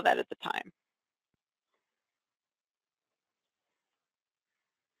didn't know that at the time.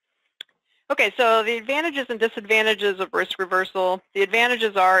 Okay, so the advantages and disadvantages of risk reversal. The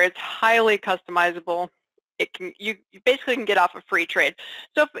advantages are it's highly customizable. You basically can get off a free trade.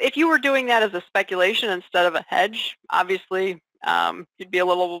 So if you were doing that as a speculation instead of a hedge, obviously you'd be a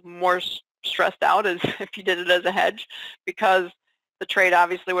little more stressed out as if you did it as a hedge, because the trade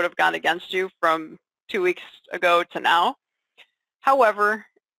obviously would have gone against you from 2 weeks ago to now. However,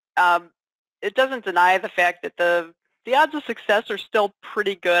 it doesn't deny the fact that the odds of success are still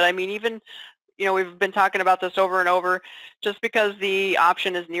pretty good. I mean, even, we've been talking about this over and over. Just because the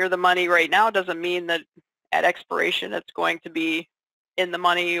option is near the money right now doesn't mean that at expiration it's going to be in the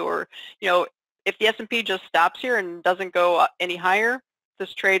money, or, if the S&P just stops here and doesn't go any higher,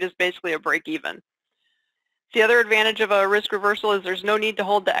 this trade is basically a break even. The other advantage of a risk reversal is there's no need to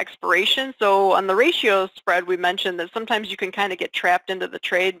hold to expiration. So on the ratio spread, we mentioned that sometimes you can kind of get trapped into the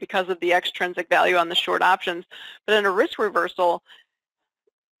trade because of the extrinsic value on the short options. But in a risk reversal,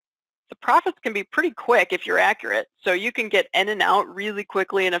 the profits can be pretty quick if you're accurate. So you can get in and out really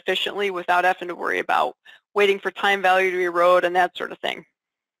quickly and efficiently without having to worry about waiting for time value to erode and that sort of thing.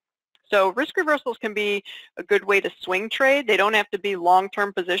 So risk reversals can be a good way to swing trade. They don't have to be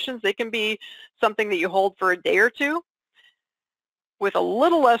long-term positions. They can be something that you hold for a day or two with a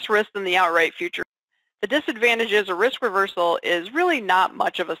little less risk than the outright future. The disadvantage is a risk reversal is really not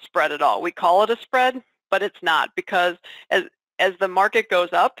much of a spread at all. We call it a spread, but it's not, because as the market goes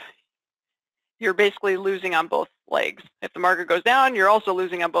up, you're basically losing on both legs. If the market goes down, you're also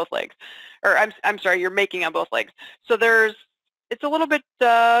losing on both legs. Or I'm sorry, you're making on both legs. So it's a little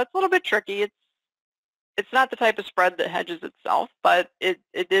bit tricky. It's not the type of spread that hedges itself, but it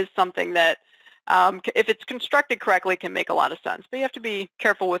is something that, if it's constructed correctly, can make a lot of sense. But you have to be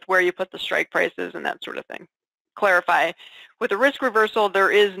careful with where you put the strike prices and that sort of thing. Clarify, with a risk reversal,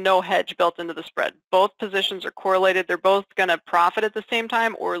 there is no hedge built into the spread. Both positions are correlated. They're both going to profit at the same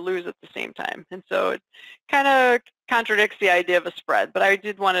time or lose at the same time. And so it kind of contradicts the idea of a spread. But I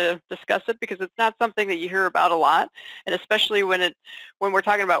did want to discuss it because it's not something that you hear about a lot, and especially when we're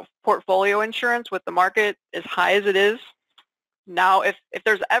talking about portfolio insurance with the market as high as it is. Now, if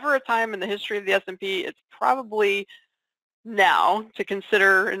there's ever a time in the history of the S&P, it's probably now to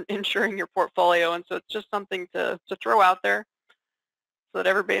consider insuring your portfolio. And so it's just something to throw out there so that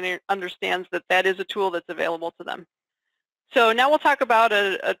everybody understands that that is a tool that's available to them. So now we'll talk about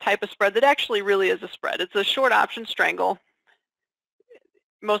a type of spread that actually really is a spread. It's a short option strangle.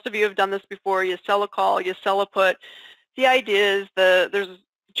 Most of you have done this before. You sell a call, you sell a put. The idea is there's,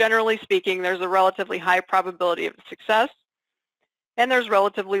 generally speaking, there's a relatively high probability of success, and there's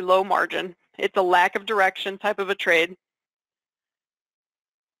relatively low margin. It's a lack of direction type of a trade.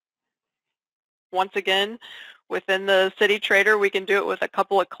 Once again, within the CityTrader, we can do it with a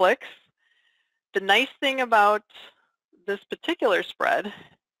couple of clicks. The nice thing about this particular spread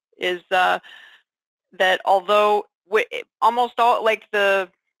is that although almost all, like the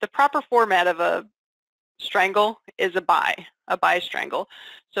proper format of a strangle is a buy strangle.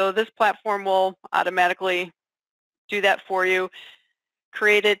 So this platform will automatically do that for you,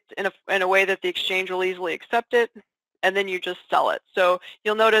 create it in a way that the exchange will easily accept it, and then you just sell it. So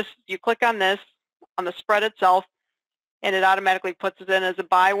you'll notice you click on this, on the spread itself, and it automatically puts it in as a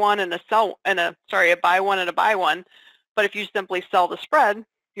buy one and a buy one and a buy one. But if you simply sell the spread,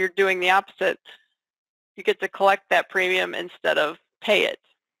 you're doing the opposite. You get to collect that premium instead of pay it.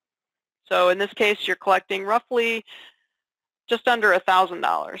 So in this case, you're collecting roughly just under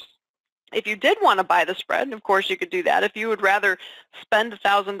 $1,000. If you did want to buy the spread, of course you could do that. If you would rather spend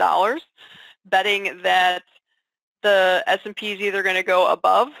 $1,000 betting that the S&P is either going to go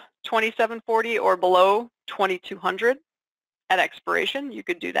above 2740 or below 2200 at expiration, you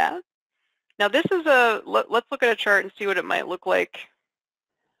could do that. Now this is let's look at a chart and see what it might look like.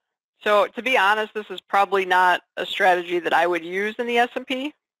 So to be honest, this is probably not a strategy that I would use in the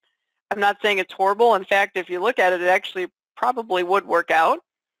S&P. I'm not saying it's horrible. In fact, if you look at it, it actually probably would work out.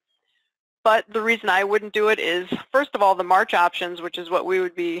 But the reason I wouldn't do it is, first of all, the March options, which is what we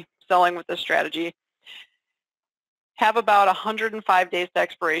would be selling with this strategy, have about 105 days to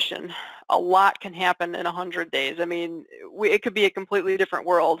expiration. A lot can happen in 100 days. I mean, it could be a completely different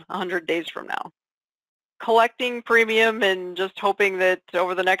world 100 days from now. Collecting premium and just hoping that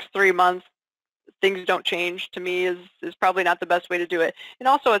over the next 3 months things don't change, to me, is probably not the best way to do it. And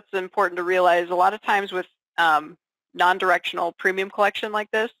also it's important to realize a lot of times with non-directional premium collection like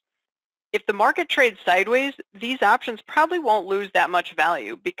this, if the market trades sideways, these options probably won't lose that much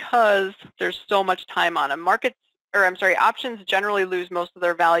value because there's so much time on them. Options generally lose most of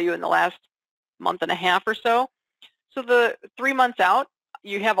their value in the last month and a half or so. So the 3 months out,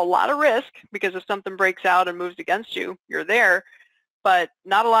 you have a lot of risk because if something breaks out and moves against you, you're there, but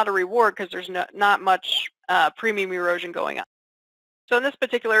not a lot of reward because there's not much premium erosion going on. So in this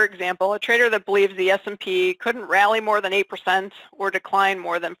particular example, a trader that believes the S&P couldn't rally more than 8% or decline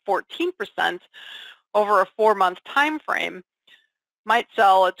more than 14% over a 4-month time frame might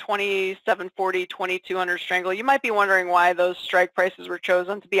sell a 2740, 2200 strangle. You might be wondering why those strike prices were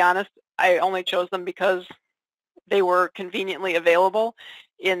chosen. To be honest, I only chose them because they were conveniently available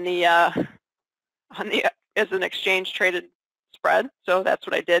in the as an exchange traded spread, so that's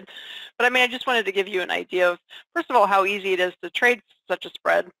what I did. But I mean, I just wanted to give you an idea of, first of all, how easy it is to trade such a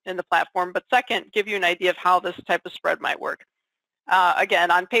spread in the platform, but second, give you an idea of how this type of spread might work. Again,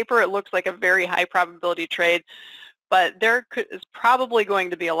 on paper, it looks like a very high probability trade, but there is probably going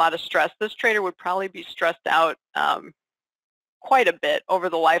to be a lot of stress. This trader would probably be stressed out quite a bit over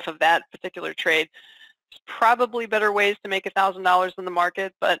the life of that particular trade. There's probably better ways to make $1,000 in the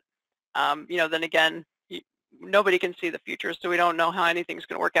market, but you know, then again, nobody can see the future, so we don't know how anything's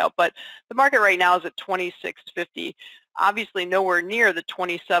going to work out. But the market right now is at 2650, obviously nowhere near the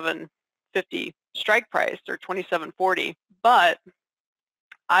 2750 strike price or 2740, but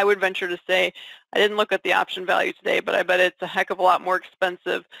I would venture to say, I didn't look at the option value today, but I bet it's a heck of a lot more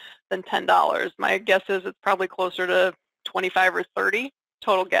expensive than $10. My guess is it's probably closer to 25 or 30,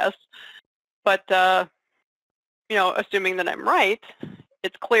 total guess. But you know, assuming that I'm right,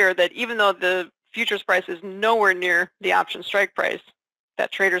 it's clear that even though the futures price is nowhere near the option strike price, that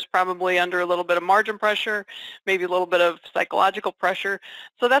trader's probably under a little bit of margin pressure, maybe a little bit of psychological pressure.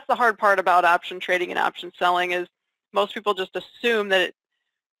 So that's the hard part about option trading and option selling, is most people just assume that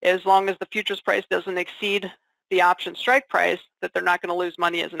as long as the futures price doesn't exceed the option strike price, that they're not going to lose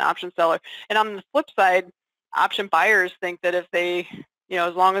money as an option seller. And on the flip side, option buyers think that if they, you know,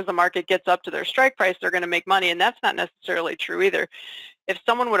 as long as the market gets up to their strike price, they're going to make money, and that's not necessarily true either. If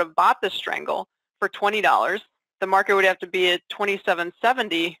someone would have bought this strangle for $20, the market would have to be at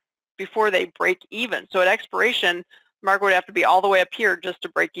 2770 before they break even. So at expiration, the market would have to be all the way up here just to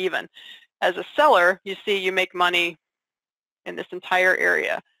break even. As a seller, you see you make money in this entire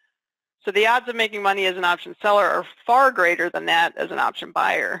area. So the odds of making money as an option seller are far greater than that as an option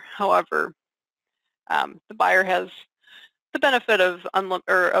buyer. However, the buyer has the benefit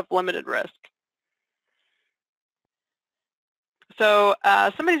of limited risk. So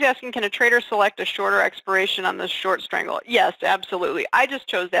somebody's asking, can a trader select a shorter expiration on this short strangle? Yes, absolutely. I just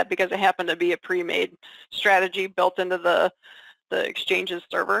chose that because it happened to be a pre-made strategy built into the exchange's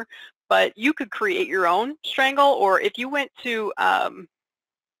server. But you could create your own strangle, or if you went to, I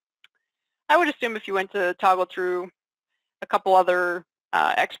would assume if you went to toggle through a couple other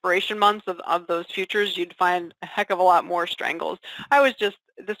expiration months of those futures, you'd find a heck of a lot more strangles.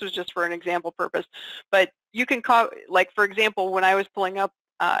 This was just for an example purpose, but you can call, like for example, when I was pulling up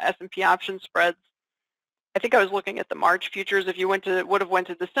S&P option spreads, I think I was looking at the March futures. If you would have went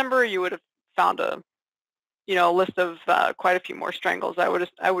to December, you would have found a list of quite a few more strangles, I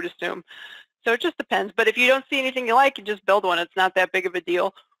would assume. So it just depends. But if you don't see anything you like, you just build one. It's not that big of a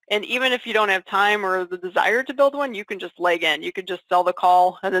deal. And even if you don't have time or the desire to build one, you can just leg in. You could just sell the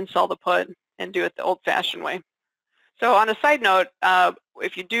call and then sell the put and do it the old-fashioned way. So on a side note,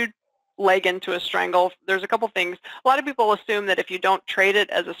 if you do leg into a strangle, there's a couple things. A lot of people assume that if you don't trade it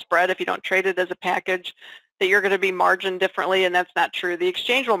as a spread, if you don't trade it as a package, that you're going to be margined differently, and that's not true. The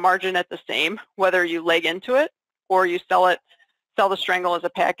exchange will margin it the same, whether you leg into it or you sell the strangle as a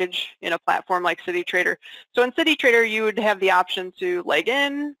package in a platform like CityTrader. So in CityTrader, you would have the option to leg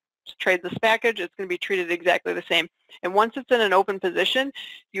in, to trade this package. It's going to be treated exactly the same. And once it's in an open position,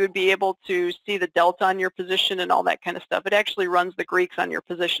 you would be able to see the delta on your position and all that kind of stuff. It actually runs the Greeks on your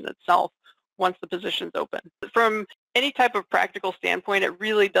position itself once the position's open. From any type of practical standpoint, it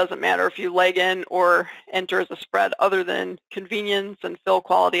really doesn't matter if you leg in or enter as a spread, other than convenience and fill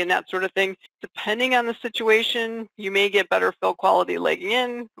quality and that sort of thing. Depending on the situation, you may get better fill quality legging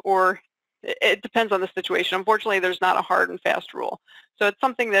in, or it depends on the situation. Unfortunately, there's not a hard and fast rule. So it's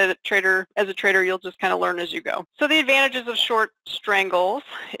something that as a trader, you'll just kind of learn as you go. So the advantages of short strangles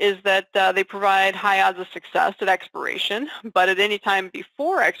is that they provide high odds of success at expiration, but at any time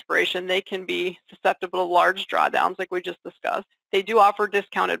before expiration, they can be susceptible to large drawdowns like we just discussed. They do offer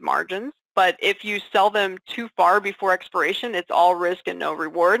discounted margins. But if you sell them too far before expiration, it's all risk and no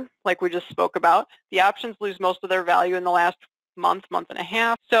reward, like we just spoke about. The options lose most of their value in the last month, month and a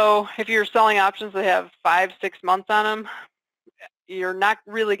half. So if you're selling options that have 5, 6 months on them, you're not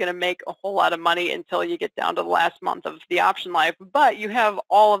really going to make a whole lot of money until you get down to the last month of the option life, but you have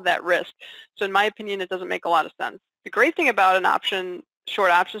all of that risk. So in my opinion, it doesn't make a lot of sense. The great thing about an option,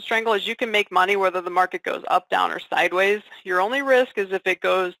 short option strangle, is you can make money whether the market goes up, down, or sideways. Your only risk is if it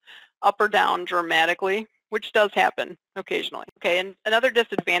goes up or down dramatically, which does happen occasionally. Okay, and another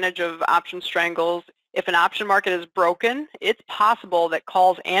disadvantage of option strangles, if an option market is broken, it's possible that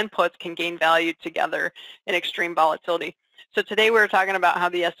calls and puts can gain value together in extreme volatility. So today we were talking about how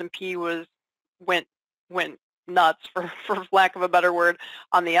the S&P went nuts, for lack of a better word,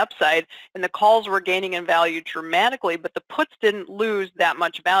 on the upside, and the calls were gaining in value dramatically, but the puts didn't lose that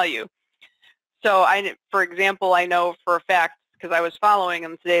much value. So for example, I know for a fact, because I was following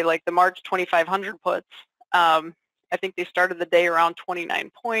them today, like the March 2500 puts, I think they started the day around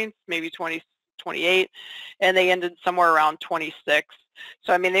 29 points, maybe 20, 28, and they ended somewhere around 26.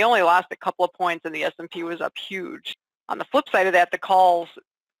 So I mean, they only lost a couple of points, and the S&P was up huge. On the flip side of that, the calls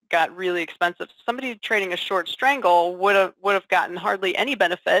got really expensive. Somebody trading a short strangle would have gotten hardly any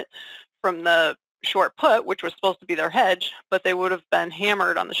benefit from the short put, which was supposed to be their hedge, but they would have been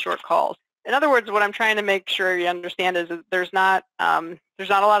hammered on the short calls. In other words, what I'm trying to make sure you understand is that there's not a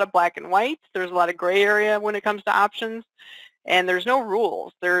lot of black and white. There's a lot of gray area when it comes to options, and there's no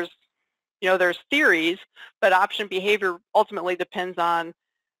rules. There's theories, but option behavior ultimately depends on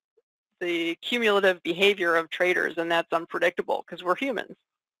the cumulative behavior of traders, and that's unpredictable because we're humans.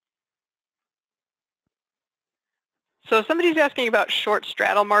 So somebody's asking about short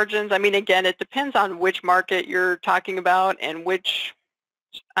straddle margins. I mean, again, it depends on which market you're talking about and which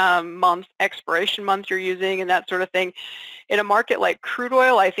month, expiration month you're using and that sort of thing. In a market like crude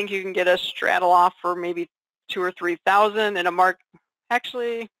oil, I think you can get a straddle off for maybe 2,000 or 3,000. In a market,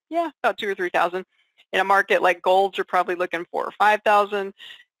 actually, yeah, about 2,000 or 3,000. In a market like gold, you're probably looking 4,000 or 5,000.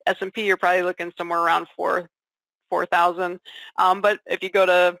 S&P, you're probably looking somewhere around 4,000. But if you go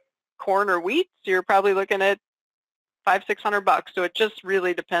to corn or wheat, you're probably looking at $500-600. So it just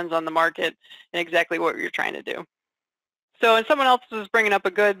really depends on the market and exactly what you're trying to do. So, and someone else was bringing up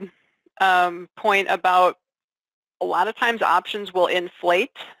a good point about a lot of times options will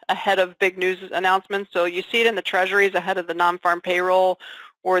inflate ahead of big news announcements. So you see it in the treasuries ahead of the non-farm payroll,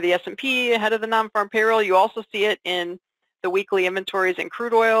 or the S&P ahead of the non-farm payroll. You also see it in the weekly inventories in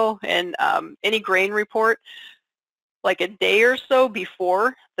crude oil and any grain report. Like a day or so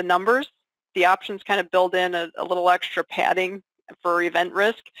before the numbers, the options kind of build in a little extra padding for event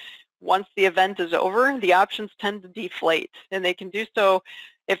risk. Once the event is over, the options tend to deflate, and they can do so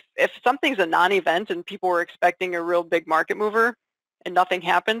if something's a non-event and people were expecting a real big market mover and nothing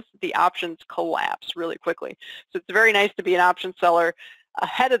happens, the options collapse really quickly. So it's very nice to be an option seller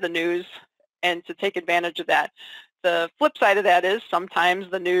ahead of the news and to take advantage of that. The flip side of that is sometimes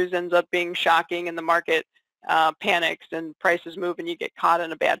the news ends up being shocking and the market panics and prices move and you get caught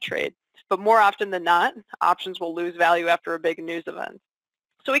in a bad trade. But more often than not, options will lose value after a big news event.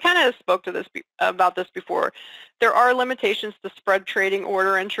 So we kind of spoke to about this before. There are limitations to spread trading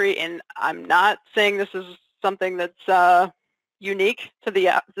order entry, and I'm not saying this is something that's unique to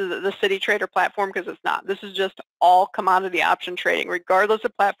the CityTrader platform, because it's not. This is just all commodity option trading, regardless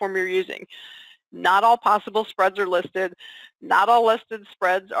of platform you're using. Not all possible spreads are listed. Not all listed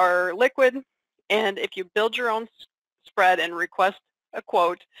spreads are liquid. And if you build your own spread and request a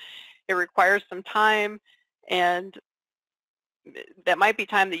quote, it requires some time, and that might be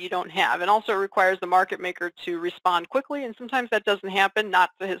time that you don't have. And also it requires the market maker to respond quickly, and sometimes that doesn't happen,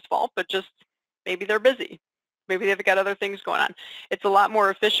 not to his fault, but just maybe they're busy. Maybe they've got other things going on. It's a lot more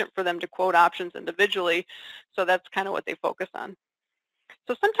efficient for them to quote options individually, so that's kind of what they focus on.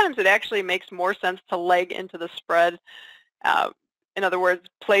 So sometimes it actually makes more sense to leg into the spread. In other words,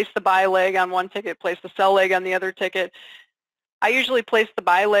 place the buy leg on one ticket, place the sell leg on the other ticket. I usually place the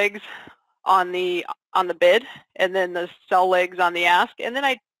buy legs on the bid and then the sell legs on the ask, and then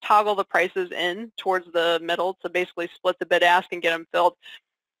I toggle the prices in towards the middle to basically split the bid ask and get them filled.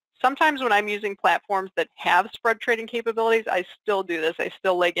 Sometimes when I'm using platforms that have spread trading capabilities, I still do this. I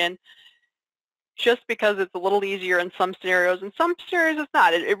still leg in just because it's a little easier in some scenarios. In some scenarios it's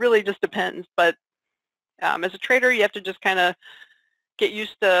not. It really just depends. But as a trader, you have to just kind of get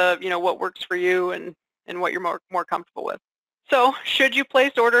used to what works for you and what you're more comfortable with. So should you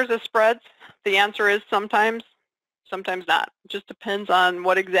place orders as spreads? The answer is sometimes, sometimes not. It just depends on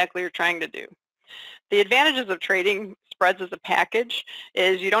what exactly you're trying to do. The advantages of trading spreads as a package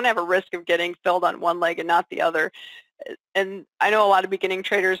is you don't have a risk of getting filled on one leg and not the other. And I know a lot of beginning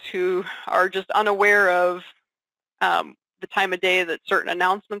traders who are just unaware of the time of day that certain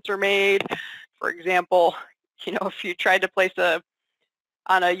announcements are made. For example, if you tried to place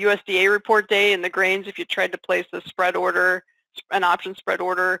on a USDA report day in the grains, if you tried to place a spread order, an option spread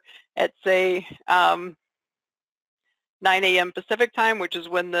order at, say, 9 a.m. Pacific time, which is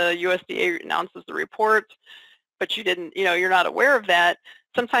when the USDA announces the report, but you didn't, you're not aware of that,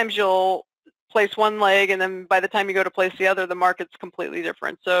 sometimes you'll place one leg, and then by the time you go to place the other, the market's completely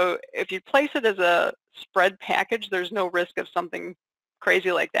different. So if you place it as a spread package, there's no risk of something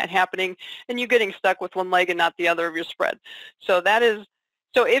crazy like that happening and you getting stuck with one leg and not the other of your spread. So if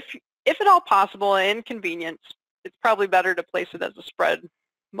at all possible and convenient, it's probably better to place it as a spread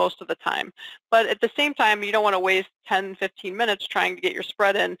most of the time. But at the same time, you don't want to waste 10, 15 minutes trying to get your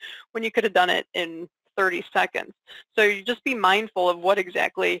spread in when you could have done it in 30 seconds. So you just be mindful of what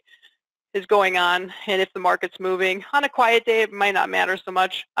exactly is going on, and if the market's moving. On a quiet day, it might not matter so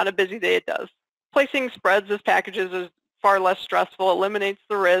much. On a busy day, it does. Placing spreads as packages is far less stressful, eliminates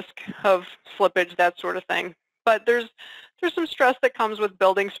the risk of slippage, that sort of thing. But there's some stress that comes with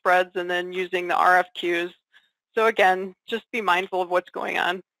building spreads and then using the RFQs. So again, just be mindful of what's going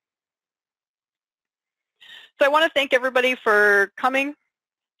on. So I want to thank everybody for coming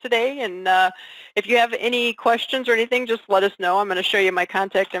today, and if you have any questions or anything, just let us know. I'm going to show you my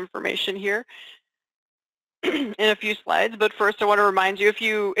contact information here in a few slides, but first I want to remind you, if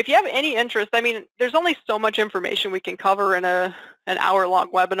you have any interest, I mean, there's only so much information we can cover in an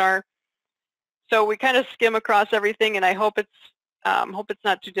hour-long webinar, so we kind of skim across everything, and I hope it's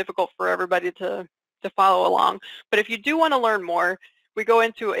not too difficult for everybody to follow along. But if you do want to learn more, we go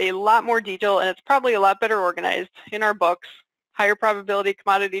into a lot more detail, and it's probably a lot better organized in our books, Higher Probability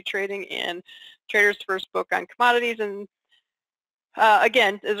Commodity Trading and Trader's First Book on Commodities. And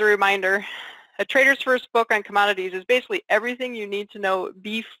again, as a reminder, a Trader's First Book on Commodities is basically everything you need to know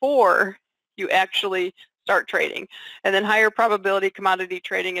before you actually start trading. And then Higher Probability Commodity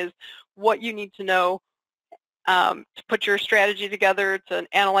Trading is what you need to know to put your strategy together, to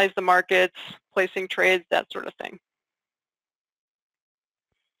analyze the markets, placing trades, that sort of thing.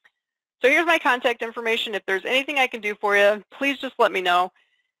 So here's my contact information. If there's anything I can do for you, please just let me know.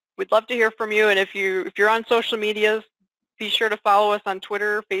 We'd love to hear from you. And if you're on social medias, be sure to follow us on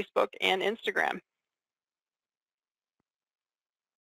Twitter, Facebook, and Instagram.